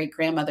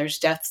great-great-grandmother's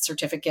death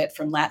certificate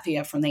from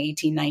Latvia from the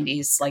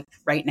 1890s,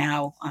 right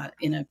now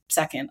in a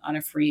second on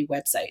a free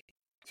website.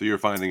 So you're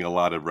finding a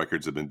lot of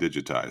records have been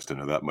digitized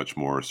and are that much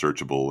more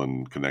searchable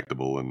and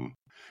connectable. And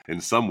in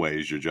some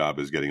ways, your job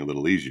is getting a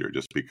little easier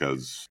just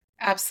because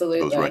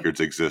absolutely those records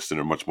exist and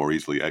are much more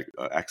easily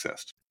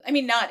accessed. I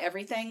mean, not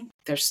everything.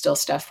 There's still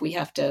stuff we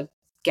have to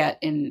get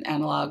in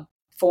analog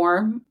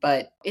form,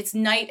 but it's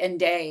night and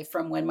day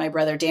from when my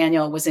brother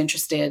Daniel was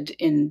interested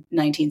in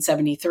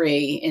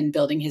 1973 in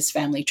building his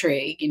family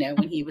tree,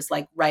 when he was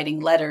like writing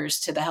letters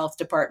to the health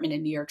department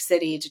in New York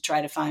City to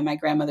try to find my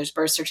grandmother's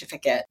birth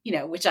certificate,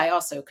 which I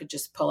also could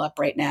just pull up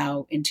right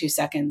now in 2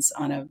 seconds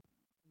on a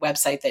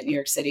website that New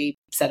York City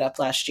set up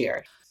last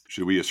year.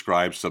 Should we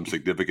ascribe some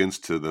significance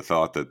to the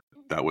thought that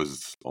that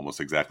was almost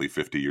exactly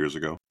 50 years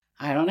ago?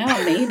 I don't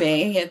know.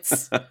 Maybe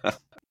it's,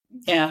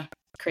 yeah,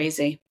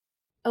 crazy.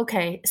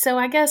 Okay, so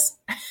I guess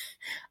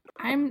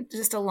I'm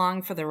just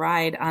along for the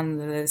ride on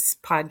this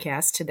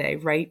podcast today,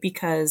 right?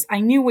 Because I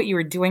knew what you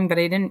were doing, but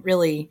I didn't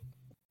really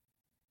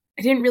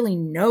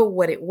know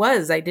what it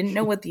was. I didn't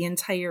know what the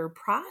entire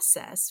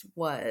process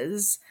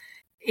was.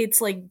 It's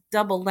like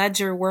double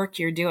ledger work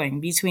you're doing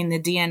between the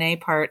DNA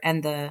part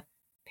and the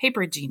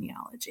paper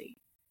genealogy.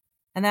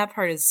 And that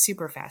part is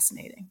super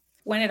fascinating.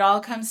 When it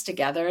all comes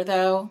together,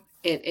 though,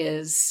 it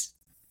is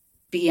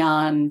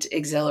beyond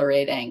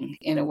exhilarating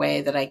in a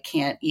way that I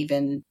can't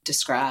even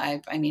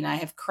describe. I mean, I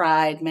have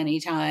cried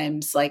many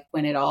times, like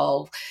when it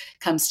all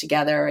comes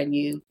together and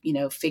you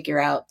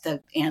figure out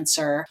the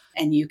answer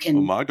and you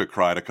can. Well, Magda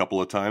cried a couple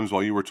of times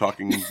while you were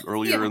talking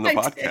earlier in the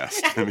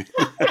podcast.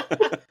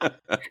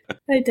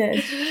 I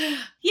did.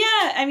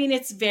 Yeah, I mean,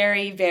 it's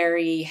very,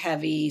 very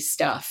heavy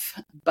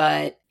stuff.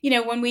 But,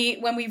 when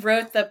we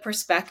wrote the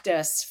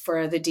prospectus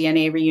for the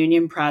DNA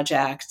Reunion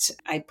Project,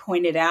 I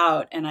pointed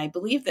out, and I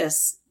believe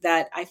this,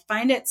 that I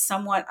find it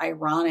somewhat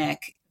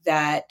ironic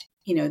that,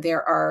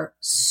 there are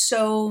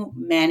so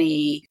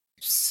many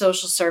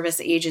social service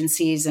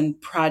agencies and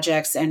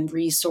projects and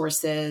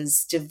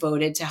resources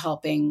devoted to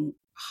helping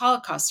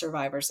Holocaust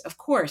survivors. Of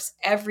course,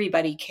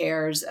 everybody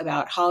cares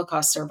about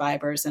Holocaust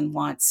survivors and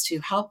wants to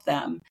help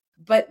them.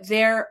 But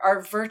there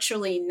are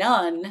virtually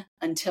none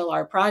until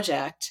our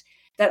project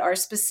that are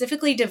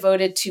specifically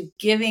devoted to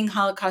giving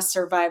Holocaust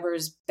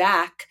survivors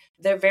back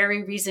the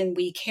very reason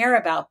we care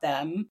about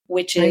them,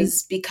 which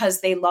is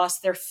because they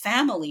lost their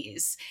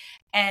families.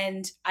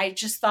 And I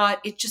just thought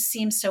it just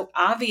seems so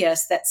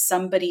obvious that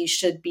somebody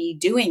should be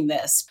doing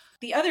this.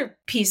 The other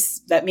piece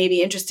that may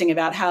be interesting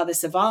about how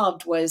this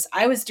evolved was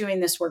I was doing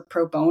this work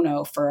pro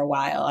bono for a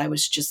while. I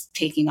was just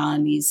taking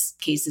on these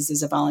cases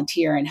as a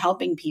volunteer and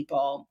helping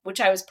people, which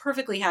I was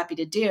perfectly happy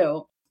to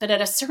do. But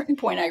at a certain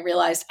point, I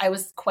realized I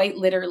was quite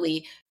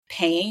literally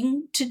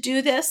paying to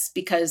do this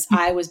because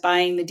I was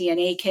buying the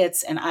DNA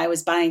kits and I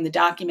was buying the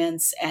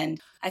documents.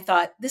 And I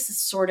thought, this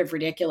is sort of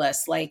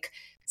ridiculous. Like,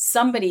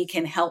 somebody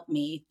can help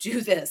me do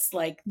this.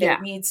 Like,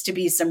 there needs to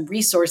be some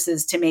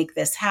resources to make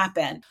this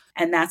happen.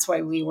 And that's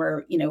why we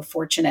were,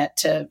 fortunate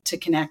to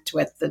connect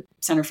with the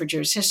Center for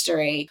Jewish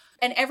History.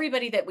 And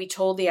everybody that we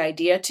told the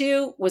idea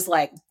to was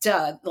like,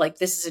 duh, like,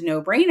 this is a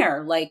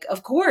no-brainer. Like,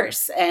 of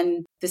course.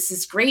 And this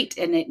is great.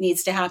 And it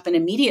needs to happen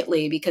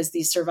immediately because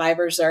these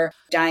survivors are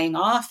dying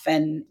off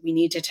and we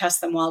need to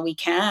test them while we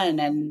can.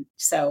 And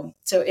so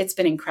it's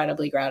been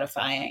incredibly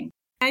gratifying.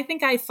 I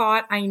think I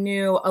thought I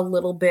knew a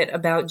little bit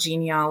about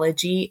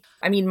genealogy.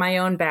 I mean, my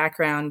own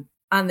background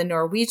on the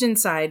Norwegian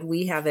side,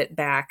 we have it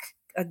back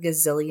a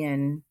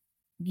gazillion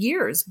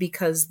years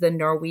because the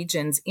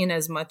Norwegians, in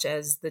as much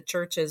as the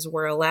churches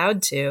were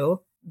allowed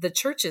to, the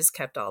churches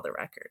kept all the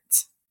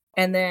records.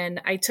 And then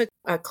I took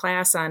a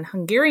class on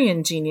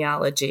Hungarian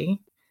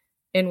genealogy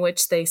in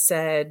which they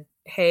said,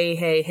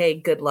 hey,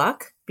 good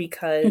luck,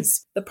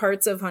 because the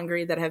parts of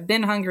Hungary that have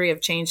been Hungary have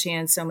changed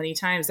hands so many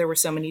times. There were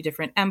so many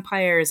different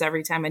empires.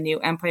 Every time a new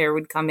empire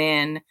would come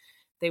in,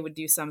 they would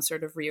do some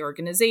sort of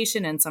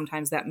reorganization. And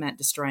sometimes that meant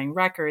destroying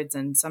records.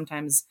 And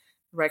sometimes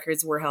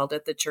records were held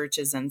at the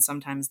churches and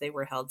sometimes they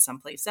were held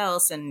someplace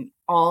else. And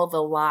all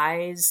the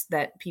lies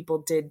that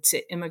people did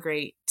to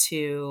immigrate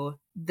to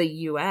the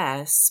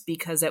US,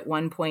 because at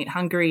one point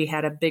Hungary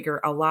had a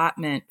bigger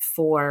allotment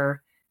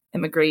for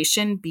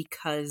immigration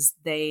because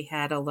they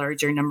had a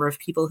larger number of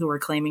people who were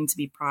claiming to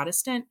be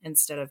Protestant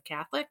instead of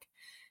Catholic.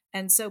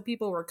 And so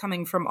people were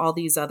coming from all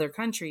these other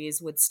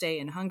countries, would stay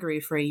in Hungary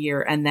for a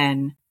year and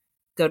then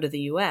go to the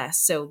US.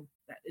 So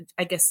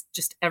I guess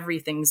just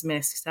everything's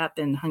mixed up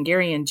in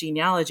Hungarian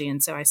genealogy.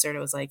 And so I sort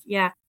of was like,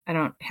 yeah, I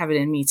don't have it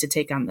in me to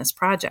take on this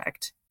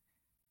project.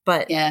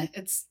 But yeah,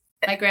 it's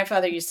my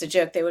grandfather used to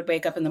joke they would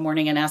wake up in the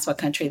morning and ask what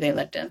country they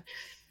lived in.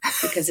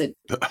 Because it,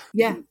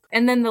 yeah.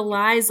 And then the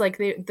lies, like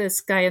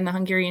this guy in the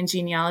Hungarian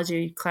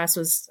genealogy class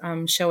was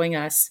showing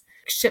us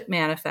ship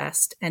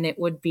manifest, and it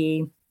would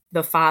be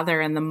the father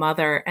and the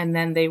mother, and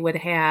then they would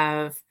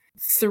have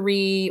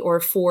 3 or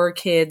 4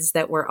 kids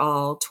that were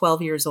all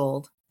 12 years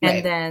old. And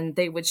right. Then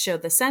they would show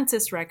the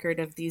census record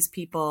of these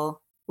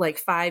people like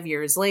 5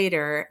 years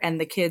later,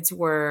 and the kids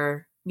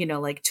were,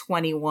 like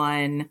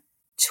 21,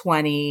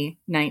 20,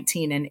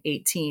 19, and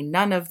 18.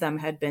 None of them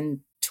had been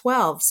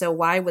 12. So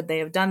why would they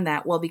have done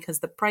that? Well,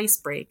 because the price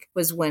break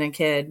was when a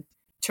kid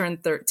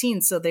turned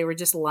 13. So they were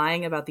just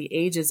lying about the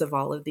ages of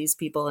all of these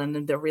people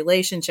and the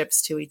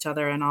relationships to each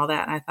other and all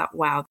that. And I thought,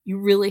 wow, you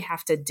really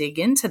have to dig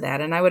into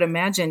that. And I would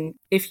imagine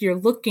if you're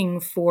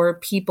looking for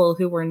people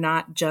who were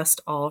not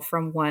just all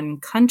from one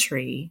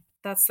country,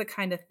 that's the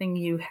kind of thing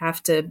you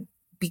have to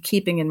be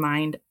keeping in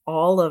mind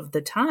all of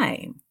the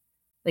time.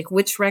 Like,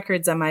 which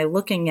records am I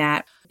looking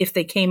at? If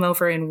they came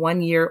over in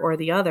one year or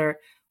the other,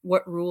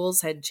 what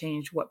rules had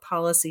changed, what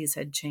policies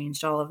had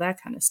changed, all of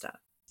that kind of stuff.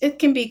 It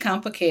can be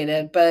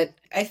complicated, but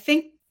I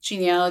think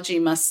genealogy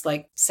must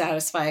like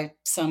satisfy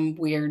some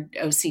weird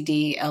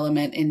OCD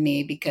element in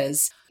me,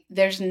 because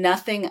there's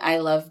nothing I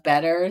love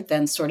better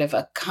than sort of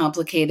a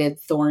complicated,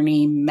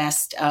 thorny,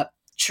 messed up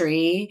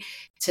tree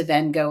to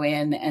then go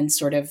in and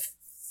sort of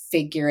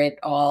figure it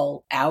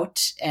all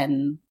out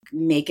and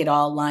make it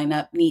all line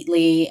up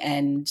neatly.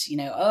 And,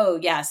 oh,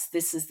 yes,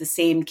 this is the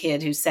same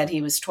kid who said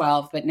he was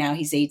 12, but now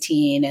he's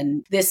 18.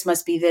 And this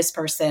must be this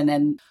person.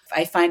 And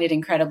I find it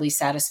incredibly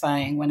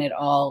satisfying when it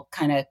all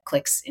kind of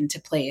clicks into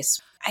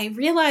place. I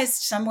realized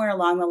somewhere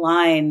along the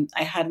line,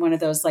 I had one of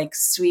those like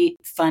sweet,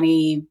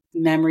 funny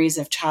memories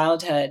of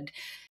childhood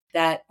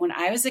that when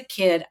I was a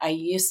kid, I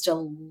used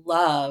to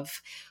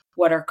love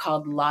what are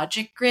called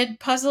logic grid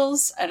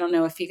puzzles. I don't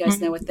know if you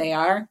guys know what they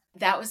are.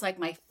 That was like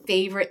my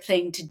favorite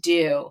thing to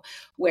do,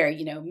 where,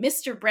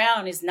 Mr.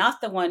 Brown is not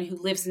the one who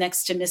lives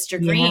next to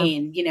Mr.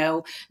 Green.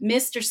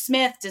 Mr.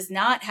 Smith does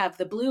not have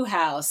the blue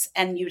house,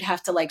 and you'd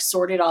have to like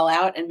sort it all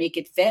out and make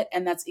it fit.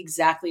 And that's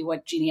exactly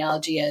what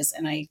genealogy is.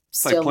 And I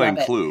still love it. Like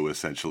playing Clue,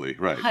 essentially.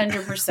 Right.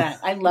 100%.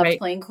 I loved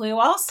playing Clue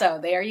also.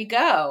 There you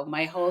go.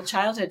 My whole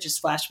childhood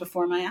just flashed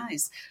before my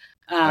eyes.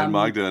 And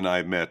Magda and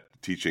I met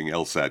teaching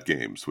LSAT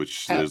games,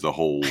 which there's a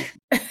whole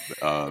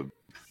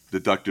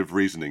deductive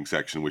reasoning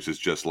section, which is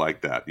just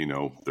like that.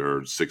 There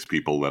are 6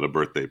 people at a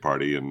birthday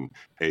party, and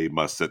A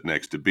must sit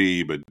next to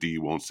B, but D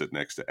won't sit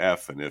next to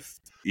F. And if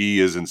E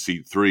is in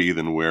seat 3,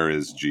 then where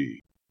is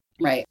G?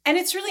 Right. And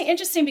it's really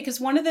interesting because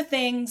one of the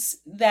things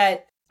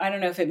that, I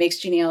don't know if it makes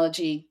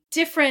genealogy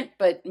different,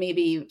 but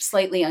maybe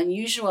slightly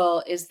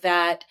unusual, is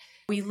that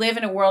we live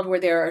in a world where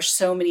there are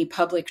so many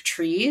public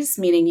trees,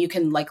 meaning you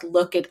can like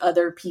look at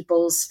other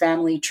people's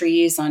family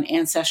trees on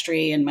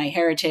Ancestry and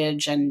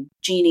MyHeritage and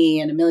Genie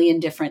and a million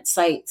different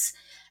sites.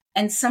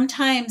 And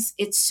sometimes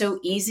it's so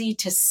easy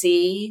to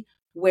see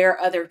where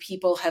other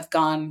people have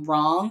gone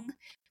wrong,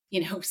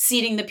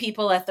 seating the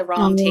people at the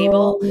wrong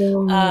table.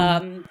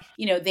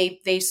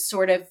 They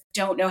sort of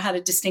don't know how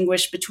to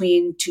distinguish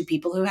between 2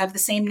 people who have the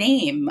same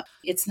name.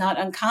 It's not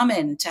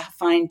uncommon to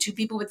find 2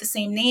 people with the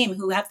same name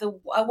who have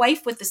a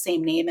wife with the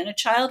same name and a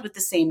child with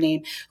the same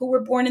name who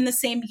were born in the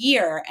same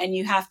year. And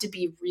you have to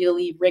be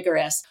really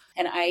rigorous.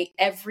 And I,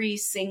 every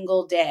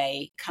single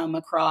day, come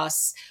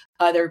across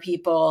other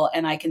people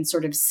and I can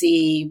sort of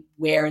see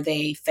where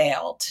they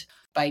failed.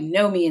 By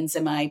no means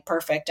am I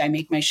perfect. I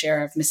make my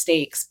share of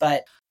mistakes,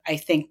 but I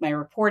think my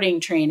reporting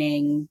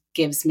training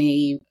gives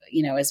me,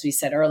 as we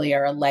said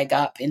earlier, a leg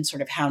up in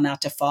sort of how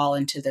not to fall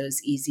into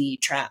those easy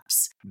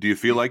traps. Do you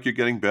feel like you're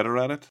getting better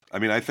at it? I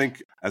mean, I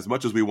think as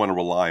much as we want to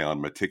rely on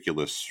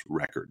meticulous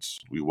records,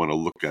 we want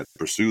to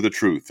pursue the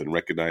truth and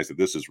recognize that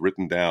this is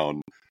written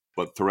down.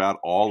 But throughout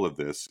all of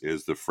this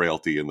is the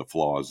frailty and the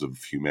flaws of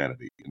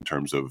humanity in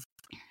terms of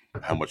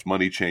how much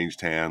money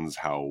changed hands,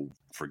 how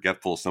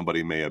forgetful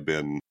somebody may have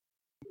been.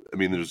 I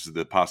mean,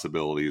 the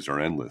possibilities are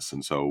endless.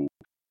 And so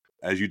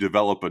as you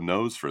develop a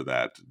nose for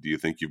that, do you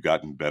think you've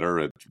gotten better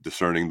at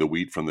discerning the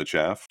wheat from the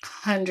chaff?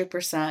 100%,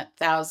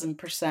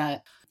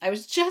 1,000%. I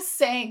was just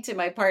saying to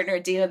my partner,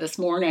 Dina, this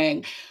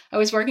morning, I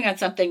was working on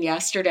something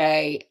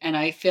yesterday, and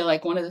I feel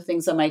like one of the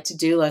things on my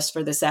to-do list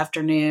for this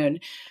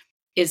afternoon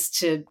is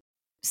to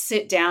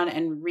sit down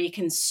and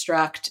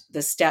reconstruct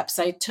the steps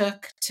I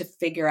took to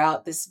figure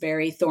out this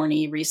very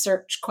thorny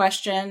research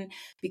question,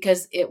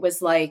 because it was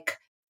like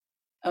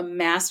a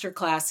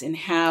masterclass in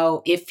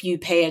how, if you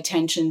pay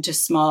attention to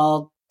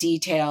small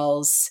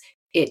details,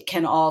 it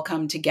can all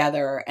come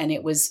together. And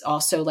it was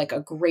also like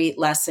a great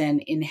lesson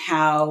in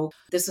how,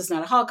 this was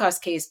not a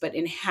Holocaust case, but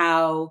in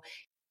how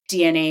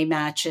DNA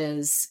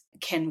matches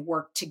can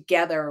work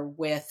together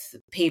with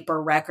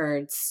paper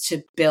records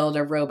to build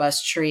a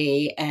robust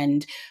tree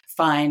and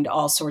find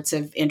all sorts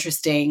of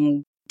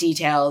interesting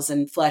details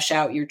and flesh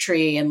out your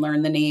tree and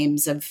learn the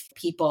names of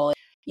people.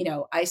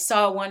 I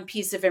saw one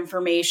piece of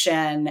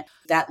information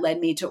that led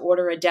me to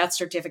order a death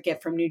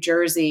certificate from New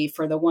Jersey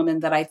for the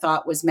woman that I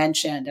thought was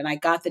mentioned. And I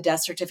got the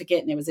death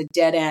certificate and it was a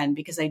dead end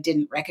because I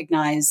didn't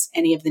recognize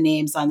any of the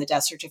names on the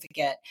death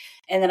certificate.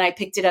 And then I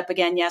picked it up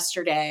again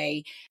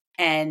yesterday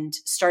and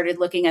started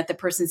looking at the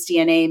person's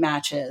DNA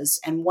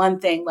matches. And one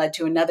thing led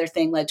to another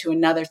thing, led to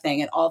another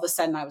thing. And all of a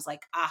sudden I was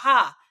like,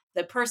 aha,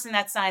 the person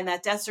that signed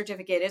that death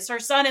certificate is her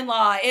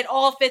son-in-law. It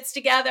all fits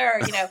together,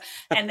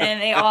 and then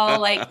they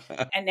all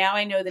and now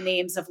I know the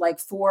names of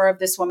 4 of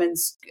this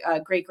woman's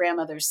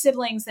great-grandmother's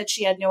siblings that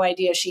she had no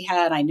idea she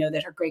had. I know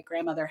that her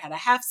great-grandmother had a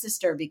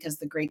half-sister because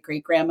the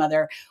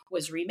great-great-grandmother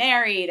was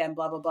remarried and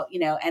blah, blah, blah,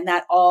 and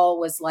that all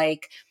was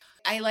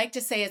I like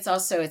to say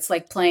it's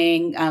like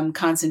playing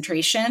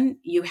concentration.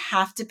 You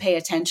have to pay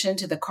attention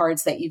to the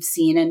cards that you've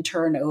seen and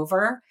turn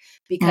over,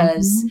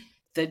 because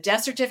the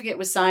death certificate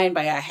was signed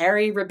by a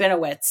Harry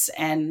Rabinowitz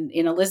and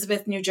in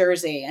Elizabeth, New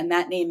Jersey. And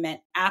that name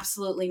meant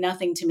absolutely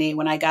nothing to me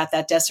when I got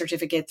that death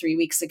certificate 3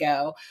 weeks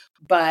ago.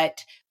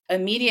 But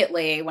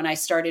immediately when I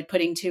started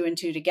putting two and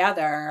two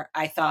together,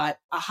 I thought,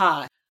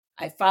 aha,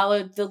 I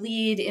followed the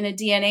lead in a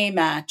DNA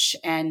match,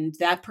 and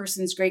that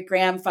person's great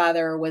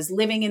grandfather was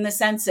living in the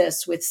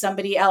census with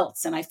somebody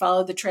else. And I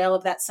followed the trail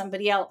of that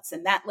somebody else,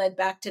 and that led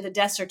back to the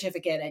death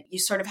certificate. And you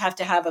sort of have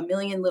to have a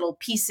million little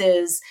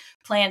pieces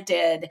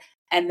planted,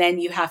 and then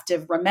you have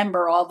to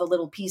remember all the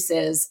little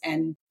pieces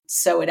and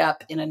sew it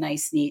up in a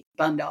nice, neat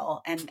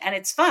bundle. And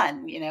it's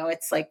fun.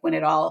 It's like when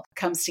it all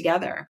comes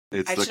together.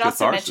 It's I the should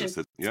also mention,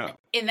 catharsis. Yeah.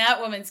 in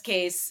that woman's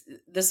case,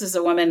 this is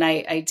a woman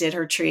I did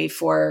her tree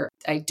for.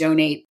 I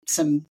donate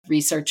some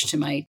research to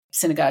my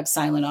synagogue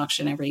silent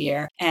auction every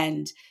year.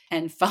 And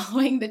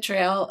following the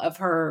trail of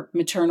her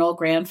maternal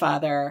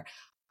grandfather,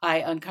 I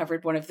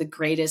uncovered one of the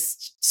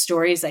greatest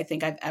stories I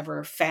think I've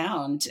ever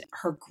found.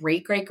 Her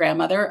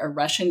great-great-grandmother, a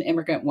Russian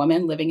immigrant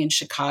woman living in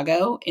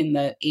Chicago in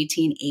the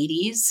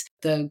 1880s.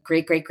 The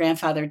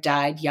great-great-grandfather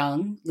died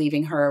young,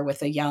 leaving her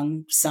with a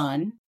young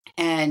son.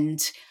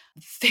 And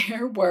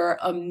there were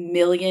a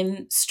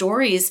million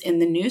stories in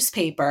the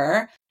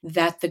newspaper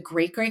that the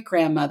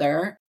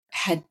great-great-grandmother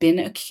had been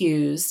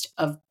accused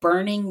of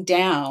burning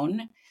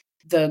down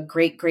the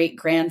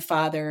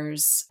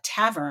great-great-grandfather's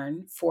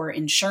tavern for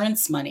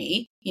insurance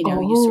money. You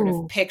sort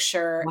of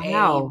picture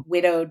a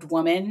widowed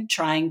woman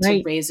trying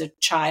to raise a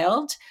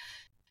child.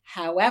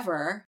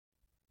 However,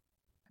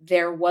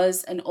 there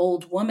was an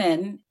old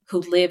woman who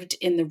lived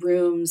in the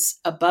rooms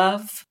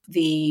above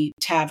the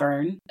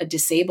tavern, a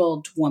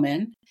disabled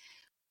woman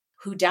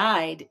who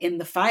died in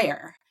the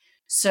fire.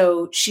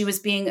 So she was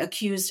being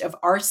accused of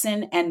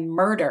arson and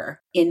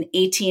murder in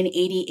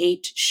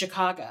 1888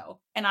 Chicago.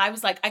 And I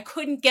was like, I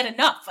couldn't get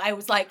enough. I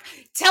was like,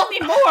 tell me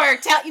more.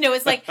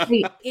 It's like,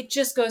 it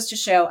just goes to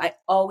show, I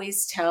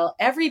always tell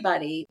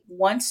everybody,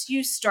 once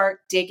you start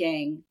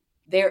digging,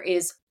 there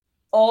is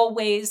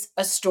always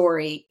a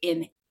story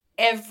in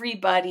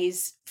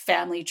everybody's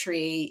family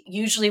tree,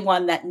 usually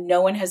one that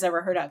no one has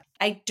ever heard of.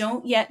 I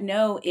don't yet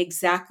know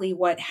exactly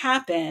what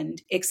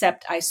happened,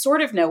 except I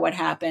sort of know what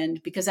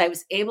happened because I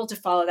was able to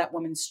follow that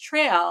woman's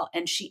trail,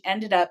 and she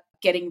ended up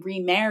getting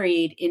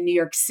remarried in New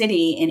York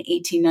City in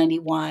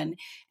 1891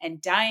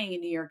 and dying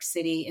in New York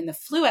City in the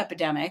flu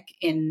epidemic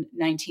in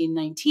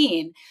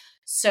 1919.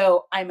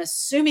 So I'm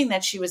assuming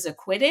that she was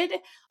acquitted,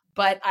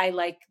 but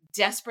I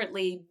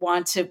desperately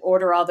want to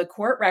order all the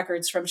court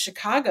records from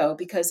Chicago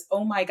because,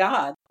 oh my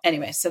God.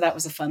 Anyway, so that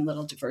was a fun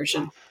little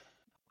diversion.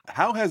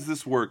 How has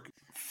this work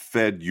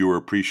fed your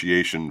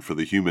appreciation for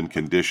the human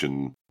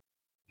condition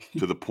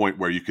to the point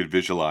where you could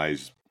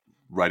visualize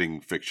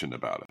writing fiction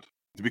about it?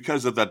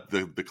 Because of that,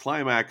 the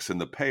climax and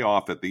the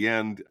payoff at the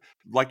end,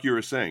 like you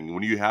were saying,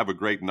 when you have a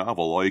great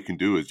novel, all you can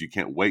do is you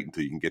can't wait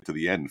until you can get to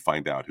the end and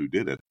find out who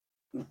did it.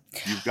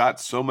 You've got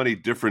so many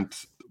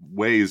different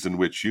ways in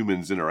which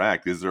humans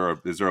interact. Is there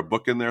a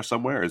book in there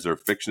somewhere? Is there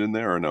fiction in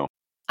there or no?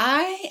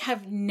 I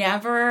have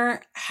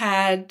never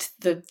had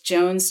the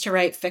Jones to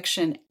write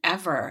fiction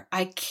ever.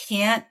 I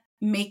can't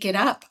make it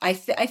up. I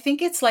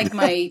think it's like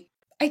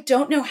I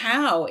don't know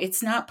how.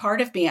 It's not part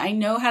of me. I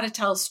know how to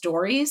tell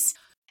stories.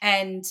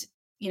 And,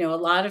 a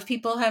lot of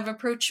people have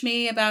approached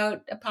me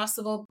about a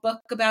possible book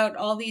about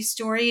all these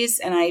stories.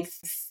 And I've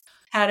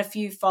had a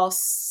few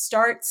false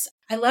starts.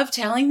 I love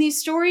telling these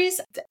stories.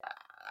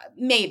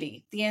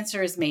 Maybe. The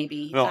answer is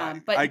maybe. No,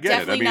 but I get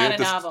definitely not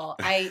a novel.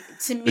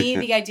 To me,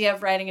 the idea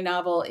of writing a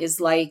novel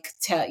is like,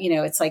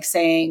 it's like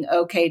saying,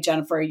 okay,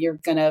 Jennifer, you're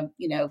going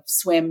to,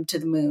 swim to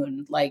the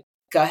moon. Like,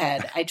 go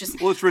ahead.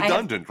 Well, it's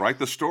redundant, right?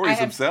 The stories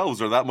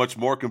themselves are that much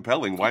more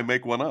compelling. Why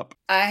make one up?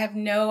 I have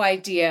no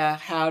idea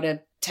how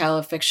to tell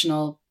a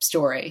fictional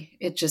story.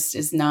 It just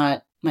is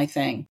not my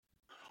thing.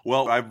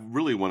 Well, I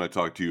really want to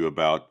talk to you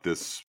about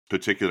this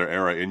particular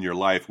era in your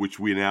life, which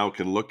we now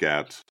can look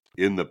at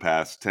in the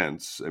past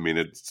tense. I mean,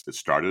 it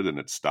started and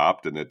it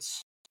stopped, and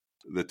it's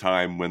the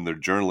time when the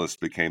journalist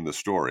became the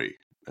story.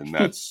 And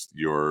that's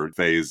your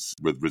phase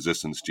with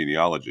resistance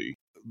genealogy.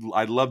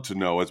 I'd love to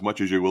know, as much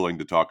as you're willing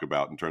to talk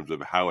about in terms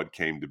of how it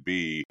came to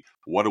be,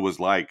 what it was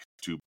like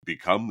to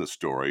become the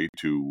story,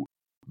 to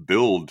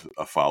build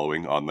a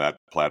following on that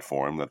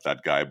platform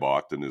that guy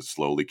bought and is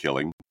slowly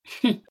killing.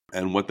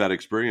 And what that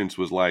experience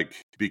was like,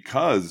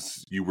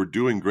 because you were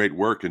doing great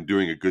work and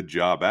doing a good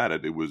job at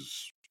it, it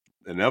was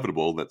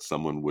inevitable that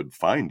someone would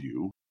find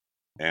you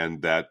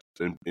and that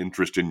an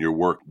interest in your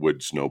work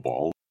would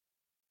snowball.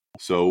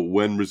 So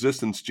when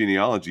resistance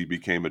genealogy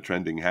became a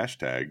trending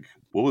hashtag,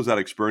 what was that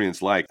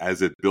experience like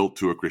as it built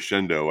to a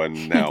crescendo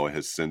and now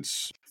has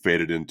since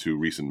faded into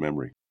recent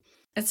memory?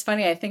 It's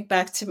funny. I think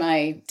back to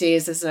my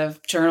days as a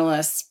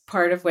journalist,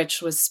 part of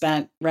which was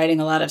spent writing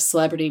a lot of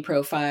celebrity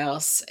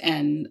profiles.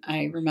 And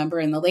I remember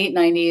in the late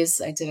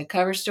 90s, I did a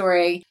cover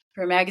story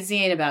for a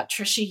magazine about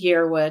Trisha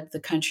Yearwood, the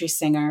country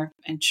singer.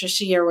 And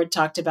Trisha Yearwood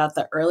talked about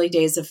the early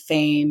days of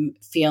fame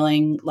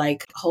feeling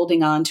like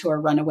holding on to a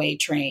runaway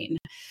train.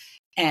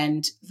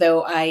 And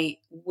though I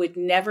would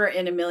never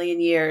in a million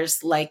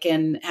years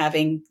liken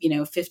having,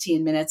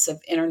 15 minutes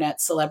of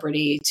internet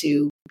celebrity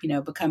to,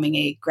 becoming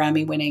a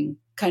Grammy winning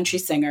country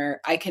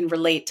singer, I can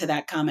relate to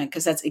that comment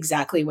because that's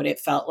exactly what it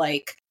felt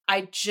like.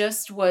 I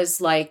just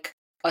was like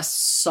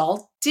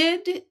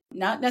assaulted,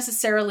 not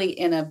necessarily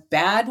in a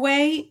bad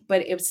way,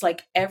 but it was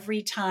like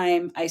every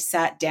time I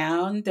sat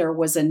down, there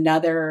was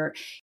another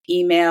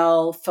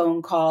email,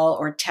 phone call,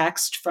 or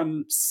text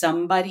from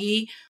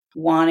somebody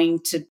wanting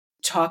to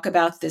talk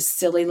about this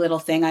silly little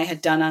thing I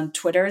had done on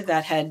Twitter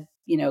that had,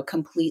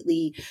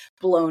 completely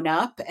blown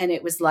up. And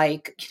it was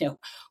like,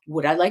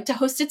 would I like to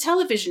host a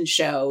television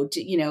show?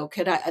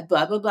 Could I,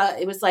 blah, blah, blah.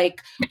 It was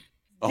like,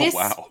 Oh,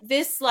 wow.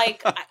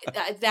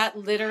 that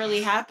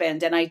literally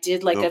happened. And I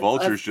did like the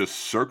vultures just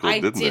circled,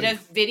 didn't they? I did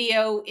a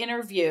video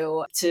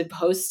interview to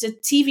host a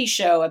TV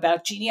show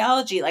about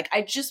genealogy. Like,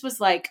 I just was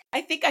like,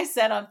 I think I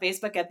said on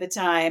Facebook at the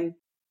time,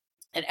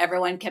 and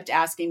everyone kept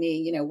asking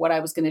me, what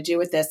I was going to do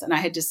with this. And I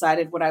had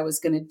decided what I was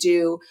going to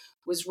do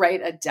was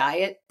write a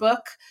diet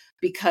book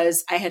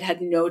because I had had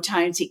no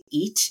time to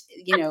eat,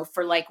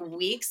 for like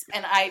weeks.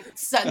 And I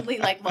suddenly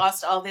like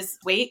lost all this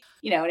weight,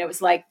 and it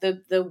was like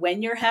the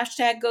when your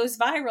hashtag goes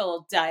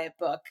viral diet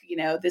book,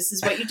 this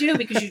is what you do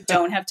because you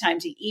don't have time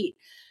to eat.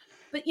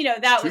 But,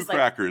 that Two was like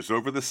crackers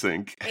over the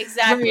sink.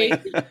 Exactly.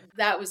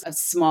 That was a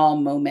small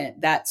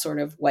moment. That sort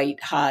of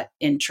white hot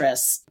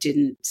interest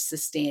didn't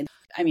sustain.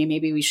 I mean,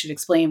 maybe we should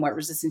explain what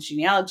resistance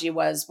genealogy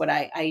was. What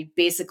I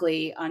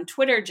basically on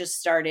Twitter just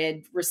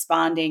started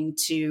responding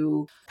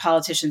to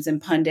politicians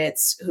and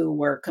pundits who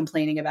were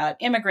complaining about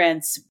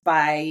immigrants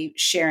by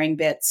sharing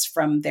bits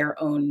from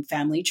their own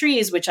family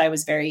trees, which I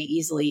was very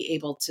easily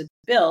able to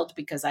build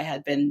because I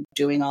had been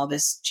doing all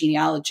this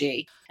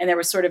genealogy. And there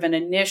was sort of an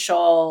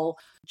initial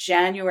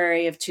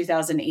January of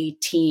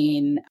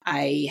 2018,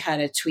 I had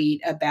a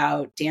tweet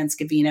about Dan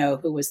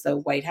Scavino, who was the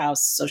White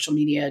House social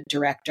media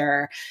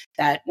director,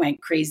 that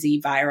went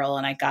crazy viral.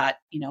 And I got,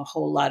 a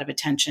whole lot of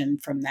attention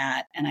from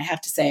that. And I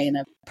have to say, in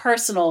a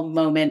personal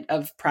moment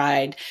of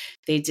pride,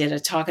 they did a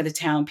talk of the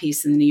town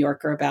piece in the New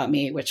Yorker about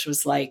me, which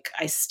was like,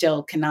 I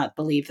still cannot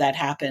believe that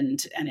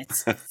happened. And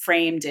it's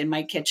framed in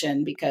my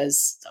kitchen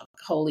because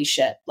holy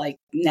shit, like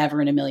never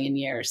in a million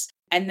years.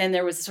 And then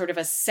there was sort of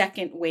a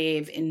second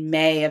wave in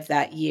May of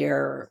that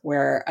year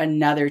where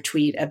another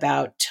tweet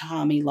about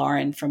Tommy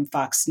Lauren from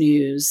Fox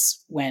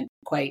News went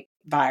quite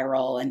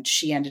viral. And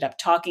she ended up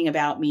talking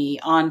about me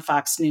on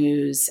Fox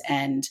News.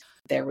 And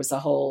there was a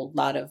whole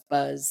lot of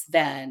buzz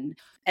then.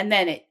 And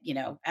then it,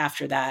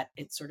 after that,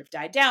 it sort of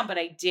died down. But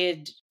I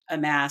did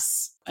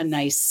amass a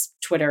nice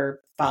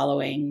Twitter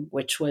following,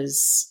 which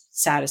was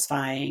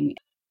satisfying.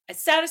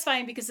 It's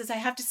satisfying because, as I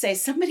have to say,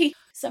 somebody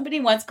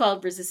once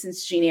called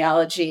resistance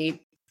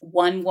genealogy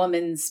one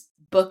woman's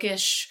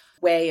bookish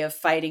way of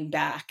fighting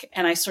back.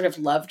 And I sort of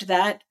loved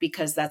that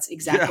because that's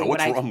exactly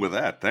what's wrong with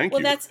that? Thank you.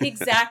 Well, that's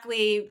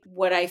exactly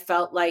what I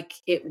felt like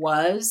it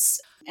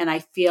was. And I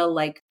feel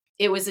like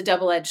it was a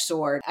double-edged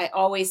sword. I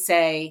always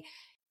say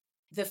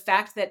the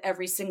fact that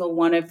every single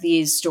one of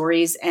these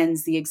stories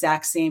ends the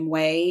exact same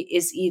way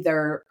is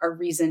either a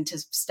reason to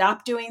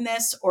stop doing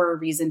this or a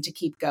reason to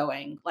keep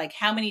going. Like,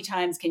 how many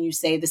times can you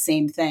say the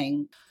same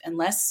thing?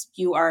 Unless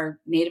you are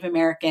Native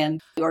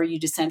American or you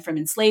descend from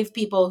enslaved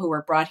people who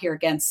were brought here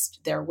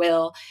against their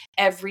will,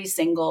 every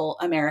single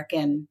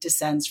American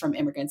descends from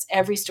immigrants.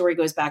 Every story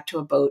goes back to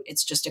a boat.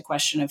 It's just a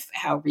question of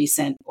how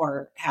recent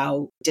or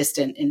how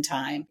distant in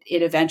time.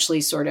 It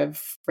eventually sort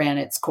of ran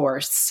its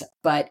course.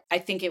 But I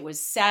think it was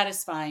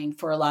satisfying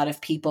for a lot of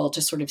people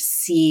to sort of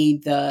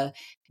see the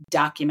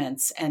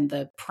documents and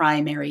the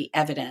primary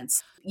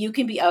evidence. You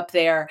can be up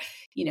there,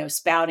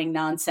 spouting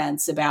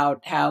nonsense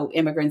about how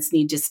immigrants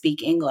need to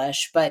speak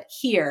English. But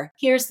here's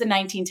the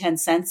 1910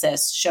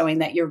 census showing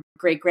that your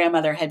great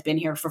grandmother had been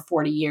here for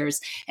 40 years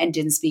and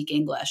didn't speak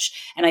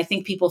English. And I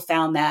think people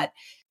found that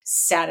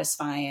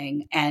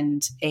satisfying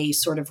and a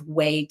sort of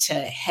way to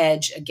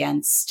hedge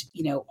against,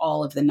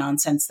 all of the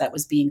nonsense that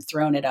was being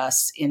thrown at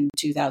us in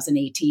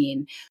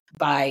 2018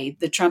 by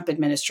the Trump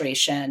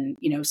administration.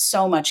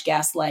 So much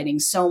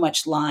gaslighting, so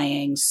much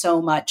lying,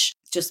 so much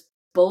just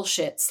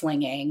bullshit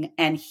slinging.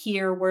 And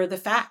here were the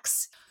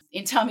facts.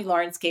 In Tommy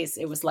Lauren's case,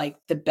 it was like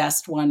the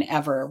best one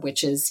ever,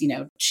 which is,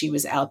 she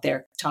was out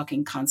there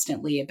talking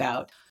constantly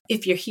about,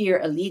 if you're here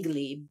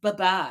illegally,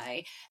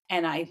 bye-bye.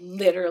 And I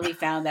literally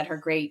found that her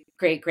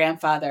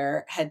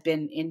great-great-grandfather had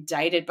been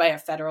indicted by a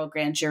federal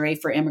grand jury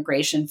for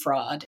immigration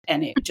fraud.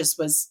 And it just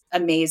was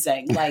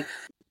amazing. Like,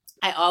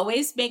 I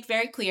always make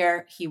very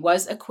clear he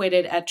was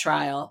acquitted at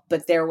trial,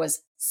 but there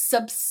was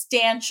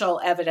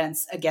substantial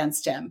evidence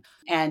against him.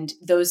 And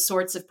those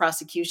sorts of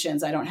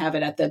prosecutions, I don't have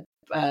it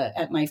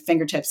at my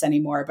fingertips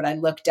anymore, but I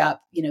looked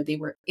up, they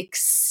were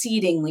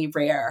exceedingly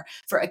rare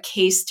for a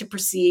case to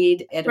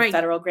proceed at a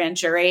federal grand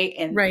jury.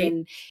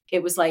 And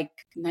it was like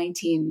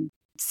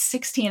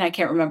 1916, I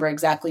can't remember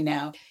exactly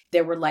now.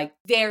 There were like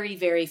very,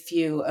 very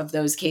few of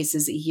those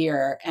cases a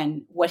year.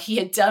 And what he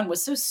had done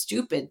was so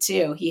stupid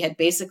too. He had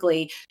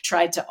basically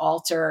tried to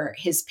alter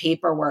his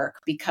paperwork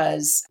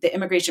because the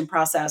immigration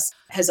process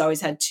has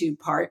always had two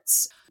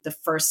parts. The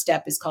first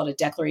step is called a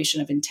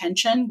declaration of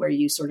intention, where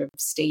you sort of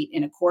state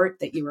in a court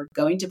that you are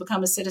going to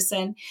become a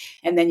citizen.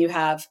 And then you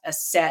have a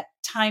set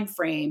time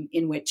frame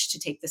in which to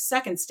take the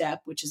second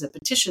step, which is a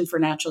petition for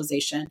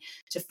naturalization,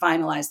 to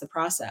finalize the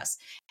process.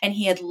 And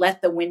he had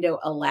let the window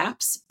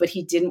elapse, but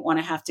he didn't want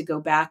to have to go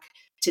back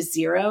to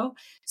zero.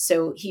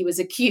 So he was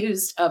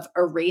accused of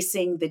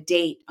erasing the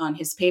date on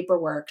his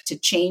paperwork to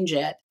change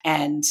it.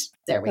 And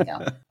there we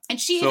go. And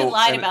she even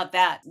lied about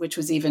that, which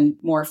was even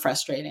more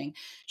frustrating.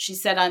 She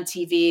said on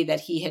TV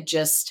that he had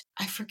just,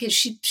 I forget,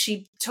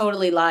 she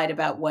totally lied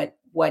about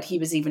what he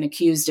was even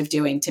accused of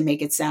doing to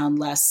make it sound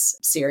less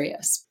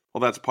serious.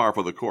 Well, that's par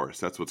for the course.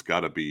 That's what's got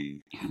to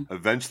be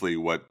eventually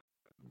what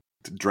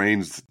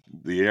drains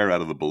the air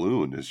out of the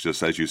balloon. Is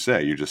just, as you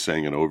say, you're just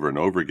saying it over and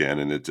over again,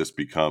 and it just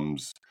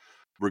becomes,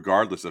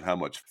 regardless of how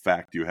much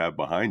fact you have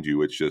behind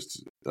you, it's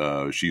just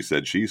she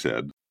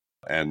said.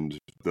 And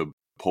the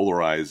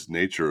polarized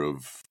nature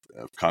of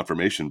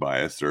confirmation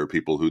bias, there are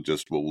people who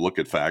just will look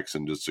at facts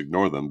and just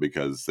ignore them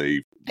because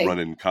they run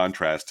in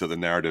contrast to the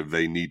narrative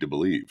they need to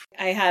believe.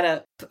 I had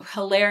a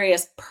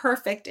hilarious,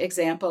 perfect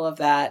example of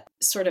that,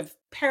 sort of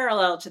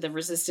parallel to the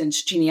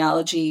Resistance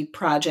Genealogy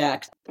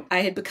Project.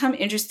 I had become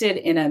interested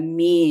in a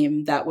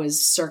meme that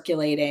was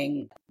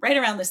circulating right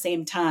around the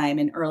same time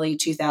in early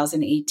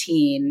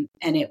 2018,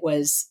 and it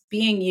was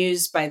being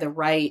used by the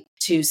right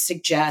to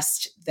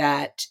suggest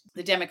that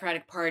the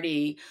Democratic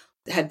Party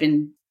had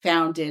been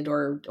founded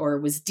or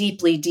was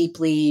deeply,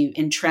 deeply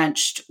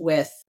entrenched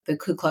with the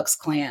Ku Klux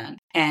Klan.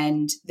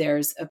 And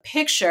there's a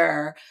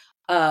picture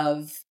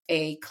of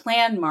a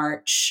Klan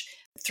march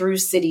through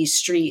city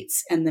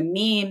streets. And the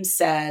meme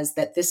says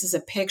that this is a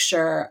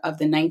picture of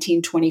the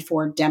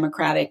 1924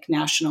 Democratic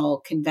National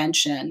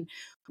Convention,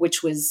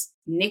 which was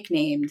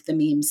nicknamed, the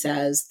meme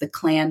says, the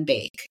Klan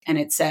Bake. And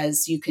it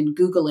says you can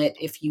Google it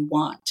if you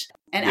want.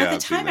 And at the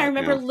time, I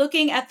remember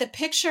looking at the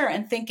picture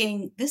and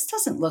thinking, this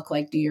doesn't look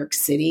like New York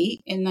City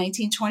in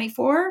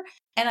 1924.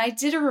 And I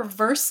did a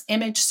reverse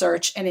image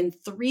search. And in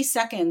 3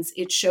 seconds,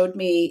 it showed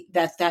me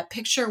that that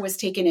picture was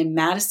taken in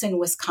Madison,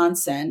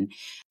 Wisconsin,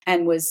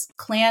 and was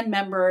Klan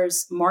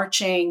members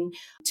marching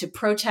to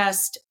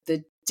protest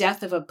the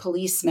death of a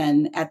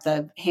policeman at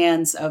the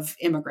hands of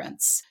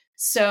immigrants.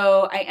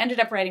 So I ended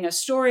up writing a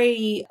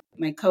story.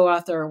 My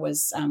co-author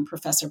was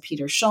Professor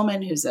Peter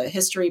Schulman, who's a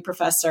history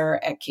professor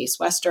at Case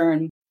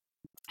Western.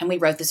 And we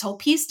wrote this whole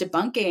piece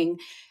debunking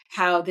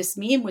how this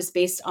meme was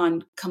based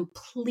on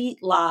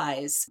complete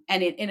lies.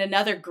 And in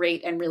another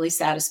great and really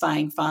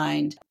satisfying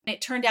find, it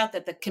turned out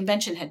that the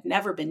convention had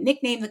never been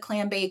nicknamed the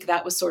Klan Bake.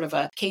 That was sort of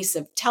a case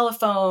of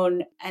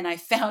telephone. And I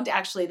found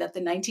actually that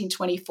the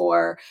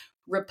 1924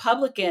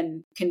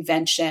 Republican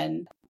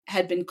convention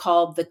had been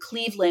called the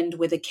Cleveland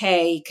with a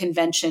K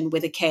convention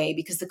with a K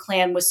because the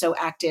Klan was so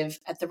active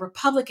at the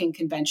Republican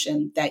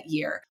convention that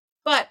year.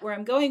 But where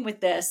I'm going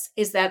with this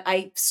is that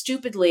I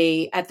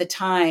stupidly at the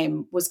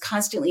time was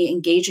constantly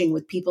engaging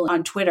with people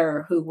on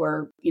Twitter who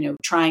were,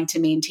 trying to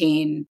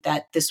maintain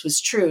that this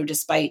was true,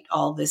 despite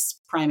all this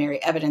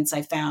primary evidence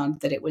I found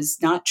that it was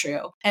not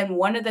true. And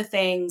one of the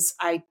things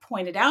I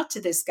pointed out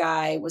to this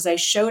guy was I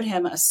showed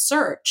him a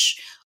search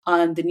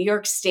on the New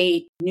York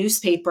State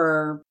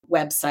newspaper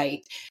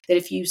website that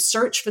if you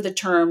search for the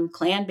term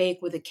Klan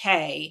Bake with a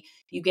K,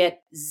 you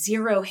get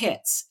 0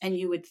 hits. And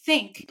you would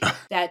think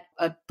that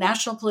a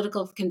national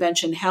political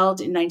convention held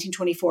in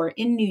 1924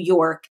 in New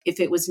York, if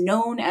it was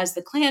known as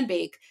the Klan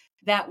Bake,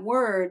 that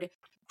word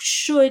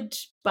should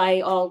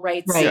by all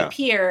rights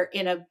appear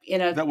in a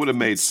that would have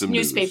made some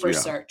newspaper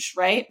search,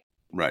 right?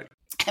 Right.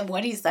 And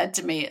what he said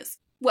to me is,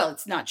 well,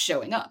 it's not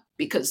showing up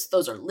because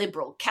those are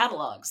liberal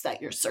catalogs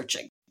that you're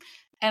searching.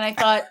 And I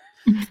thought,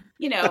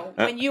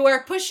 when you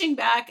are pushing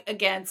back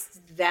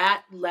against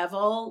that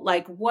level,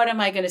 like, what am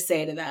I going to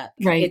say to that?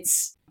 Right.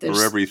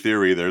 For every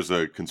theory, there's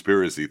a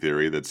conspiracy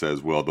theory that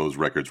says, well, those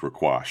records were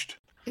quashed.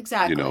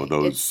 Exactly.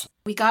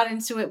 We got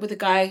into it with a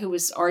guy who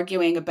was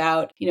arguing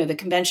about, the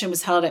convention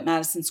was held at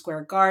Madison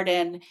Square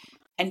Garden,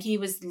 and he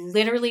was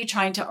literally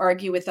trying to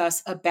argue with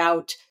us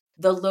about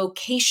the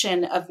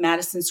location of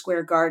Madison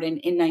Square Garden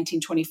in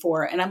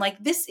 1924. And I'm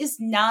like, this is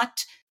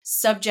not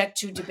subject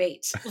to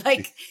debate.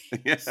 Like,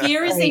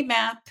 here is a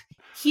map.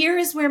 Here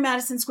is where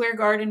Madison Square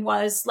Garden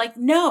was. Like,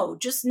 no.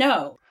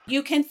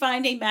 You can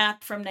find a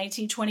map from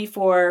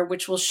 1924,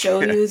 which will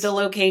show you the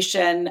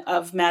location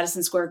of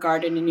Madison Square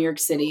Garden in New York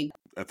City.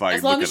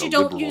 As long as you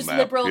don't use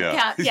liberal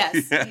maps.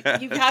 Yes.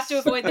 You have to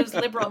avoid those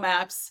liberal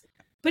maps.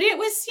 But it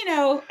was,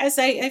 as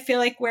I feel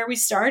like where we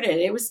started,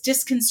 it was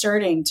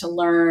disconcerting to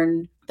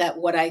learn that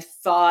what I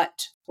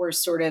thought were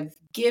sort of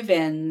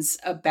givens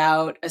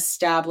about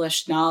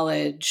established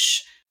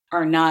knowledge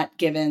are not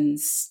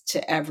givens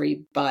to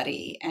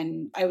everybody.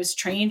 And I was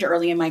trained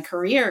early in my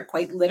career,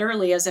 quite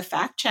literally as a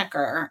fact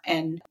checker.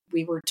 And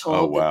we were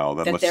told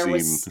that there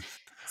was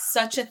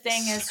such a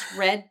thing as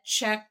red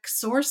check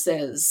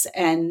sources.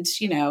 And,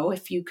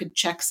 if you could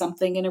check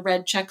something in a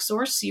red check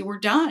source, you were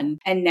done.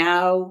 And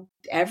now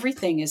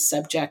everything is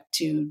subject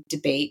to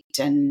debate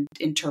and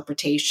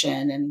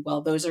interpretation. And,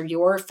 well, those are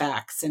your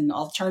facts and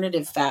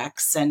alternative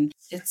facts. And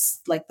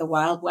it's like the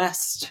Wild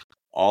West.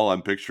 All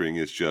I'm picturing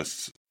is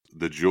just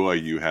the joy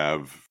you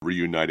have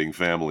reuniting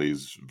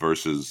families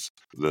versus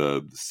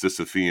the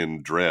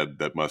Sisyphean dread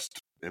that must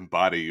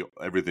embody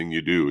everything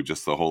you do.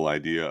 Just the whole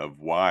idea of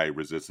why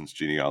resistance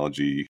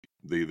genealogy,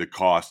 the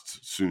costs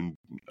soon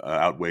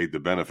outweighed the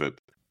benefit.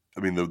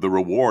 I mean, the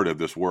reward of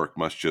this work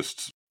must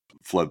just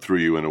flood through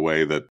you in a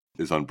way that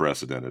is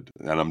unprecedented.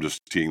 And I'm just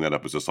teeing that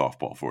up as a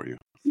softball for you.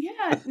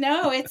 Yeah,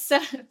 no, it's,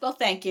 well,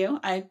 thank you.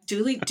 I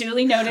duly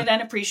noted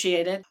and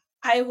appreciated.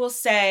 I will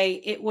say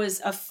it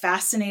was a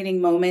fascinating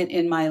moment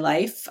in my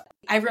life.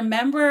 I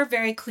remember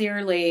very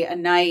clearly a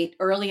night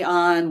early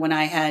on when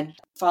I had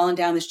fallen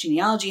down this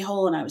genealogy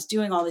hole and I was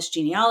doing all this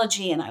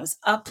genealogy and I was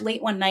up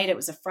late one night. It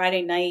was a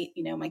Friday night.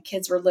 My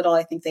kids were little.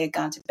 I think they had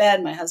gone to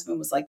bed. My husband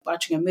was like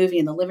watching a movie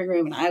in the living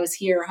room and I was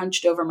here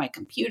hunched over my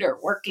computer,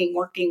 working.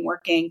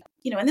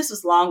 And this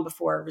was long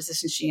before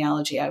resistance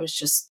genealogy. I was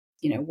just,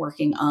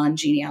 working on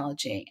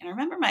genealogy. And I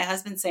remember my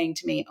husband saying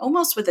to me,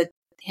 almost with a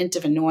hint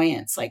of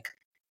annoyance, like,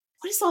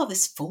 what is all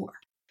this for?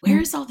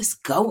 Where is all this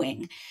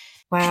going?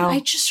 Wow. And I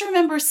just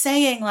remember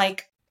saying,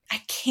 like,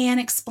 I can't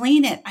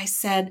explain it. I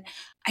said,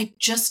 I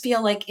just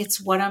feel like it's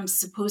what I'm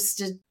supposed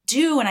to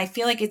do. And I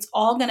feel like it's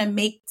all going to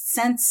make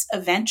sense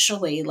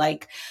eventually.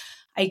 Like,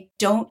 I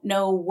don't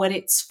know what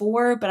it's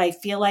for, but I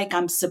feel like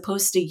I'm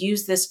supposed to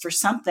use this for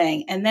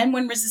something. And then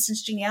when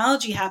resistance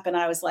genealogy happened,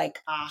 I was like,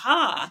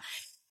 aha.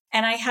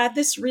 And I had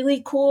this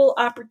really cool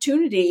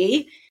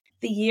opportunity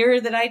the year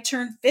that I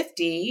turned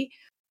 50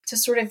 to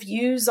sort of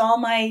use all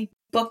my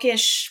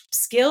bookish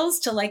skills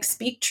to like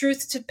speak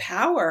truth to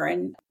power.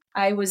 And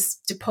I was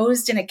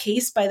deposed in a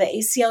case by the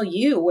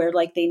ACLU where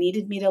like they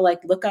needed me to like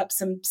look up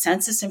some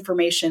census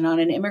information on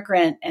an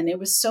immigrant. And it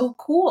was so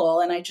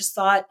cool. And I just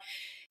thought,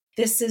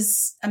 this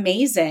is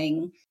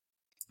amazing.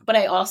 But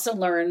I also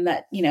learned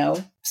that,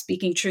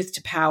 speaking truth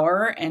to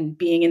power and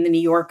being in the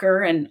New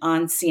Yorker and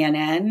on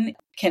CNN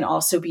can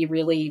also be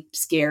really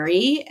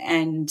scary.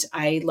 And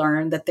I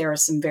learned that there are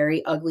some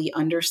very ugly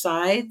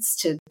undersides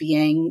to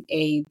being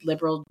a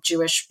liberal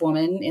Jewish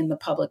woman in the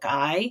public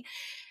eye.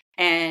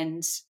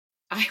 And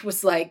I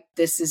was like,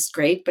 this is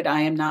great, but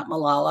I am not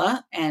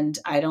Malala. And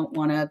I don't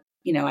want to,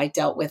 I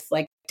dealt with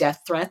like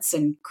death threats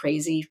and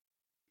crazy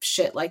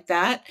shit like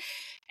that.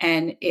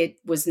 And it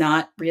was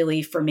not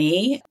really for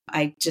me.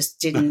 I just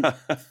didn't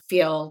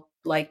feel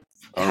like.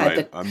 All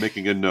right, I'm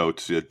making a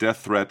note. Death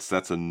threats,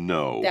 that's a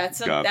no.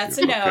 That's a no.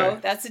 Okay.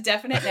 That's a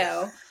definite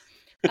no.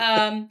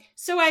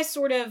 So I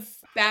sort of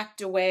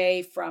backed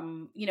away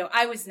from,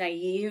 I was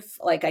naive.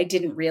 Like I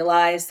didn't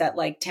realize that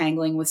like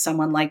tangling with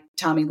someone like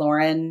Tommy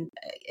Lauren,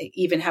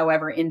 even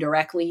however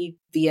indirectly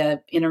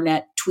via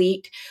internet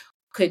tweet,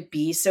 could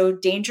be so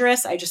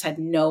dangerous. I just had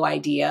no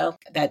idea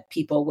that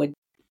people would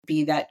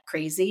be that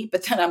crazy.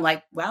 But then I'm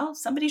like, well,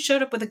 somebody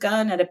showed up with a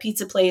gun at a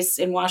pizza place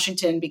in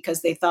Washington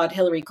because they thought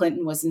Hillary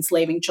Clinton was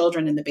enslaving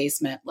children in the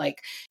basement.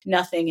 Like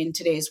nothing in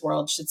today's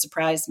world should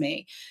surprise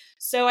me.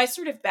 So I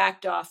sort of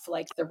backed off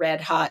like the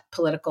red hot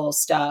political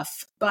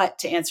stuff. But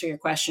to answer your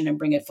question and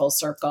bring it full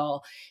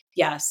circle,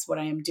 yes, what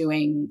I am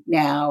doing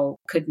now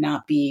could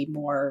not be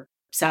more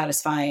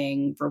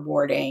satisfying,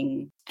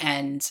 rewarding,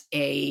 and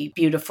a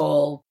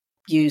beautiful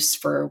use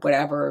for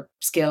whatever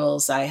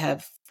skills I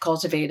have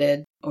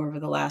cultivated over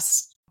the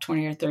last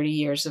 20 or 30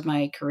 years of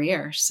my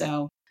career.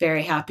 So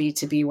very happy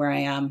to be where I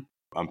am.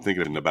 I'm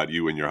thinking about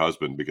you and your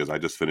husband because I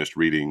just finished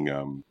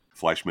reading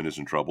Fleischman is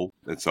in Trouble.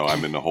 And so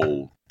I'm in the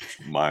whole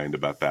mind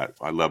about that.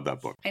 I love that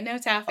book. I know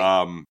Taffy.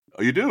 Oh,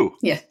 you do?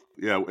 Yeah.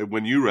 Yeah.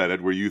 When you read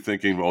it, were you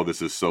thinking, oh,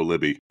 this is so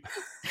Libby?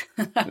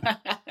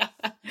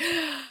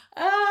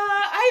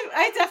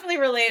 I definitely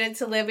related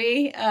to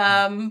Libby.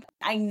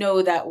 I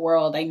know that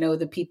world. I know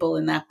the people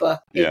in that book.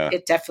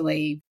 It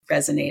definitely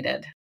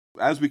resonated.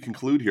 As we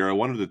conclude here, I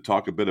wanted to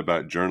talk a bit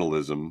about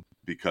journalism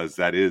because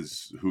that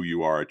is who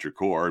you are at your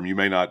core. And you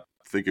may not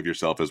think of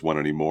yourself as one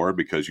anymore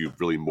because you've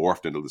really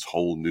morphed into this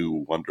whole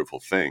new wonderful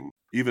thing.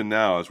 Even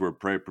now, as we're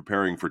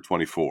preparing for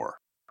 24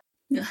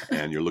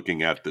 and you're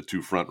looking at the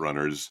two front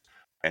runners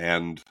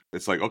and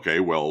it's like, okay,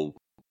 well,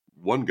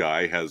 one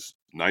guy has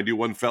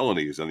 91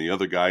 felonies and the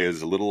other guy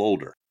is a little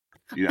older.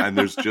 And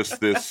there's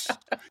just this,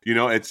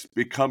 it's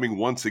becoming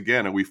once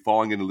again, are we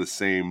falling into the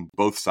same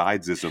both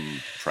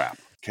sidesism trap?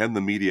 Can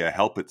the media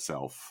help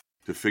itself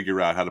to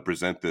figure out how to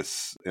present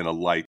this in a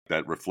light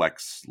that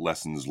reflects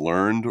lessons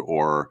learned,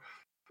 or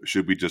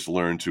should we just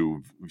learn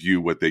to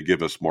view what they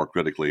give us more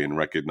critically and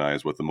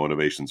recognize what the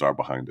motivations are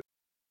behind it?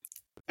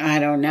 I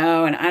don't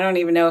know. And I don't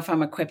even know if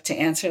I'm equipped to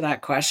answer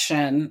that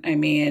question. I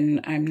mean,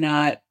 I'm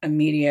not a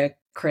media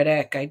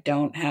critic. I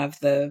don't have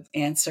the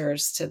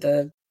answers to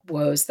the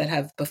woes that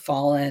have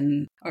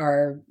befallen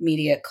our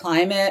media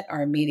climate,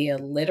 our media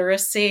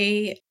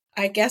literacy.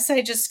 I guess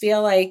I just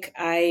feel like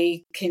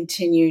I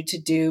continue to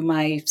do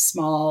my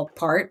small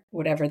part,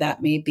 whatever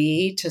that may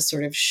be, to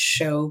sort of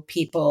show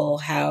people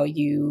how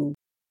you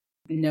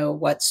know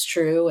what's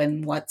true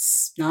and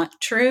what's not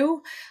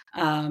true,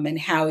 and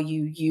how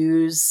you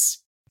use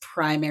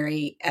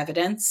primary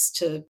evidence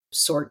to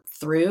sort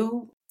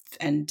through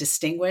and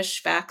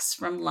distinguish facts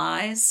from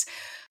lies.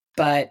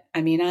 But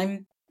I mean,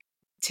 I'm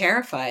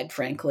terrified,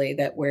 frankly,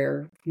 that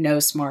we're no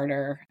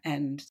smarter.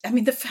 And I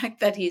mean, the fact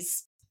that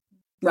he's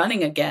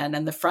running again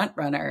and the front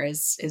runner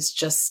is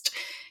just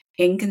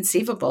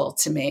inconceivable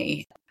to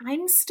me.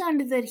 I'm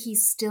stunned that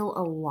he's still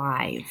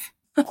alive.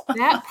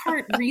 That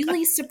part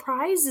really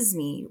surprises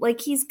me.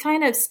 Like he's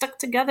kind of stuck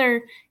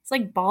together. It's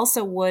like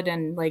balsa wood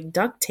and like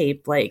duct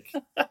tape. Like,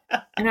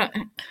 I don't.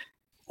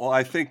 Well,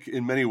 I think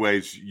in many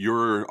ways,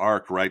 your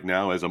arc right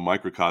now is a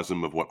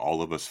microcosm of what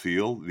all of us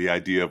feel. The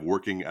idea of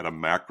working at a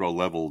macro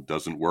level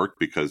doesn't work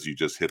because you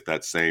just hit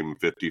that same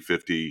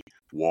 50-50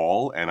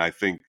 wall. And I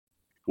think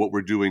what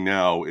we're doing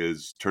now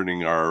is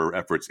turning our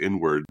efforts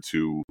inward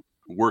to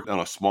work on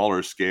a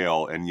smaller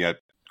scale and yet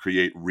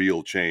create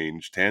real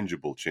change,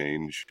 tangible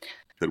change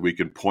that we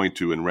can point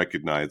to and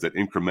recognize that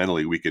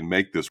incrementally we can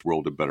make this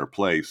world a better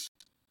place.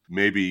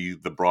 Maybe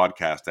the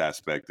broadcast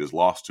aspect is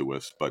lost to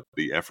us, but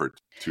the effort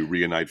to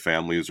reunite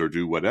families or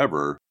do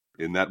whatever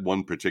in that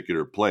one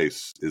particular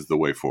place is the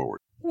way forward.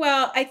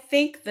 Well, I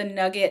think the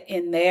nugget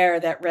in there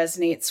that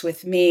resonates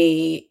with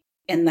me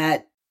and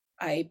that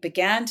I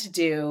began to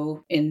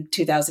do in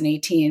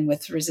 2018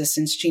 with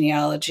resistance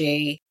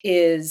genealogy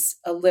is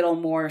a little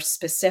more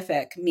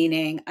specific,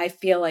 meaning I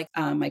feel like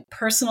my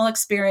personal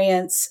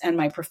experience and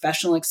my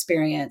professional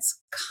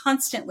experience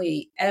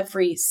constantly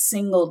every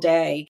single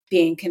day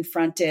being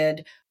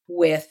confronted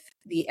with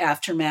the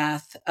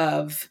aftermath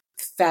of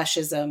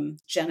fascism,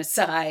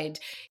 genocide,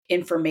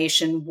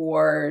 information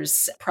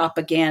wars,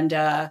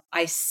 propaganda.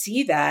 I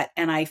see that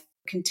and I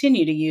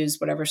continue to use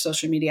whatever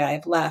social media I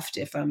have left,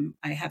 if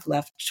I have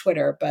left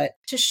Twitter, but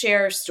to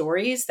share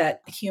stories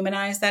that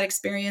humanize that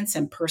experience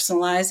and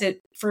personalize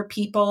it for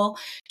people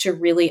to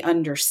really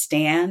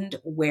understand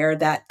where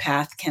that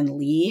path can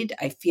lead.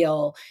 I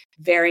feel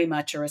very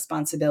much a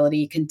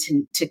responsibility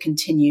to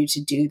continue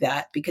to do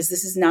that because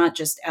this is not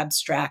just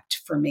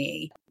abstract for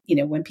me. You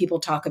know, when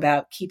people talk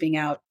about keeping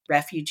out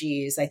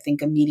refugees, I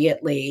think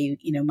immediately,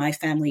 you know, my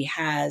family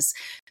has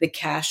the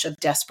cache of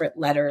desperate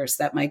letters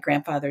that my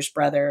grandfather's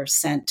brother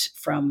sent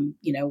from,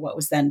 you know, what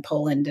was then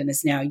Poland and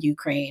is now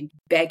Ukraine,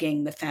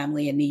 begging the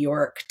family in New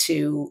York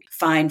to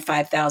find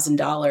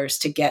 $5,000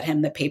 to get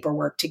him the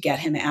paperwork to get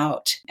him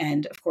out.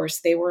 And of course,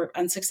 they were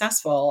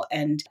unsuccessful.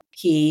 And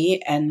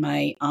he and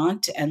my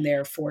aunt and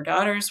their 4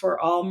 daughters were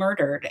all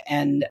murdered.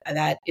 And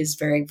that is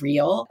very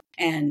real.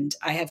 And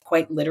I have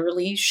quite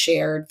literally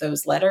shared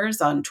those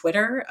letters on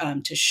Twitter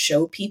to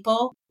show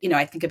people. You know,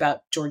 I think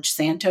about George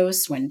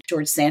Santos. When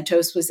George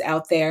Santos was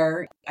out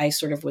there, I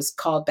sort of was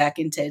called back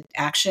into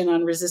action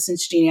on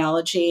resistance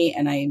genealogy.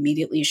 And I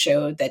immediately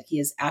showed that he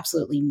is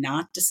absolutely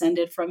not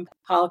descended from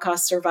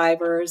Holocaust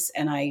survivors.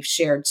 And I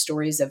shared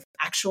stories of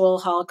actual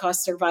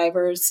Holocaust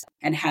survivors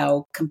and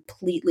how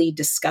completely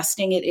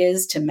disgusting it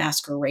is to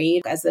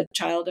masquerade as a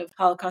child of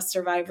Holocaust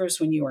survivors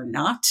when you are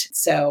not.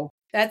 So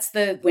that's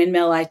the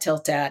windmill I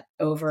tilt at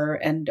over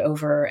and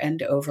over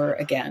and over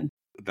again.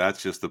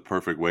 That's just the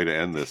perfect way to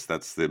end this.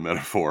 That's the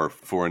metaphor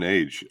for an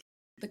age.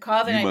 The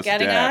call that You I'm must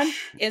getting dash.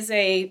 on is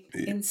a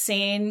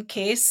insane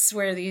case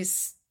where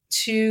these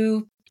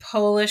 2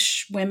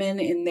 Polish women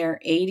in their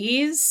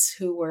 80s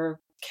who were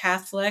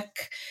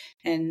Catholic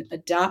and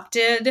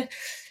adopted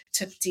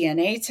took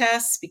DNA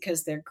tests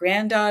because their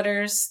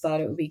granddaughters thought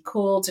it would be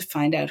cool to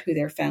find out who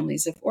their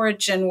families of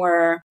origin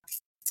were.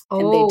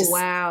 Oh,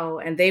 wow.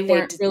 And they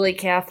weren't really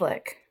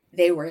Catholic.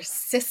 They were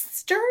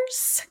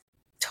sisters,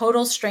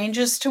 total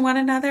strangers to one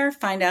another,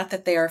 find out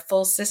that they are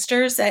full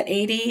sisters at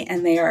 80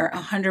 and they are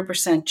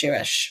 100%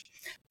 Jewish.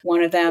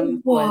 One of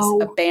them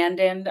was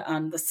abandoned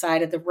on the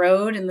side of the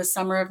road in the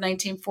summer of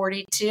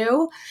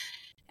 1942.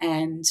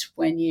 And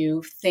when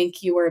you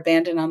think you were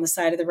abandoned on the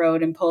side of the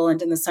road in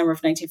Poland in the summer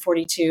of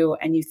 1942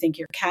 and you think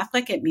you're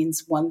Catholic, it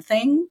means one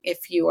thing.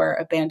 If you are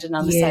abandoned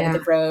on the side of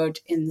the road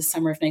in the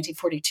summer of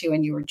 1942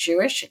 and you were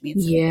Jewish, it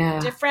means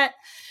something different.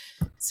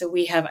 So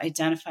we have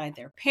identified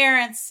their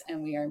parents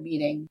and we are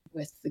meeting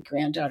with the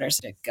granddaughters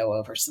to go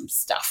over some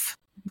stuff.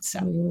 So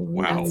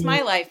that's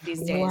my life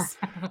these days.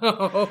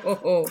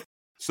 Wow.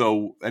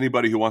 So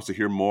anybody who wants to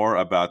hear more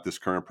about this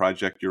current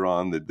project you're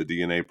on, the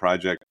DNA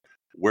project,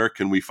 where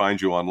can we find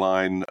you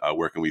online?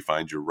 Where can we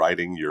find your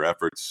writing, your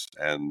efforts,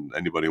 and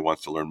anybody who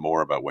wants to learn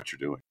more about what you're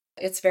doing?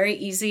 It's very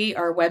easy.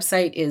 Our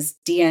website is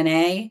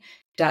dna.cjh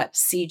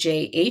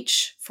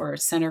for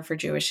Center for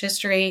Jewish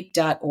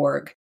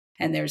History.org.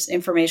 And there's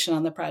information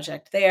on the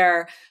project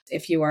there.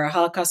 If you are a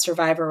Holocaust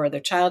survivor or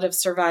the child of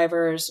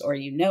survivors, or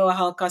you know a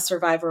Holocaust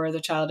survivor or the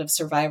child of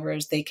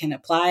survivors, they can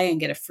apply and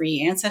get a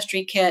free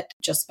ancestry kit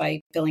just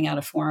by filling out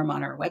a form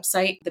on our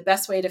website. The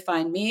best way to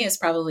find me is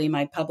probably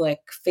my public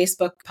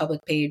Facebook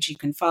public page you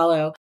can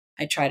follow.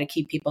 I try to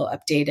keep people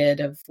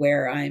updated of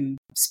where I'm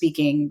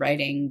speaking,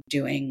 writing,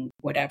 doing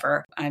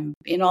whatever. I'm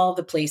in all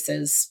the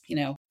places,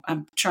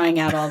 I'm trying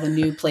out all the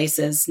new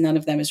places. None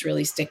of them is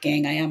really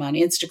sticking. I am on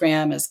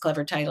Instagram as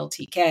Clever Title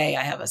TK.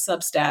 I have a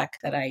Substack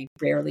that I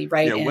rarely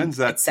write in, when's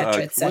that, et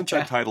cetera, et cetera. When's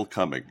that title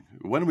coming?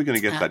 When are we going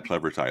to get that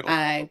Clever Title?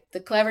 The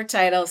Clever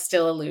Title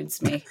still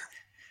eludes me.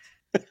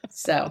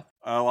 So.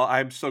 Well,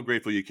 I'm so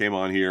grateful you came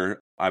on here.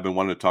 I've been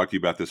wanting to talk to you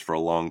about this for a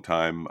long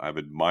time. I've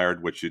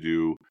admired what you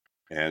do.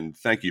 And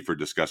thank you for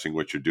discussing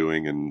what you're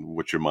doing and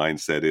what your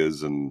mindset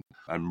is. And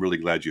I'm really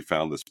glad you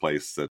found this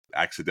place that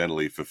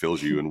accidentally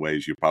fulfills you in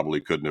ways you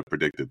probably couldn't have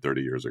predicted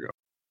 30 years ago.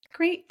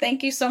 Great.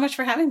 Thank you so much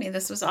for having me.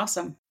 This was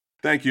awesome.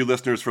 Thank you,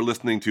 listeners, for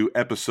listening to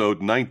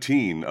episode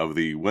 19 of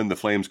the When the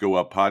Flames Go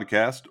Up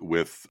podcast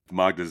with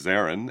Magda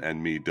Zarin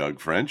and me, Doug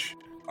French.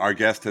 Our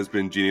guest has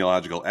been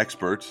genealogical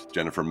expert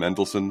Jennifer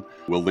Mendelsohn.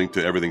 We'll link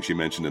to everything she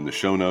mentioned in the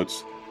show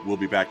notes. We'll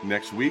be back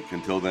next week.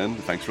 Until then,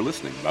 thanks for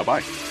listening.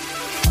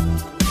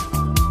 Bye-bye.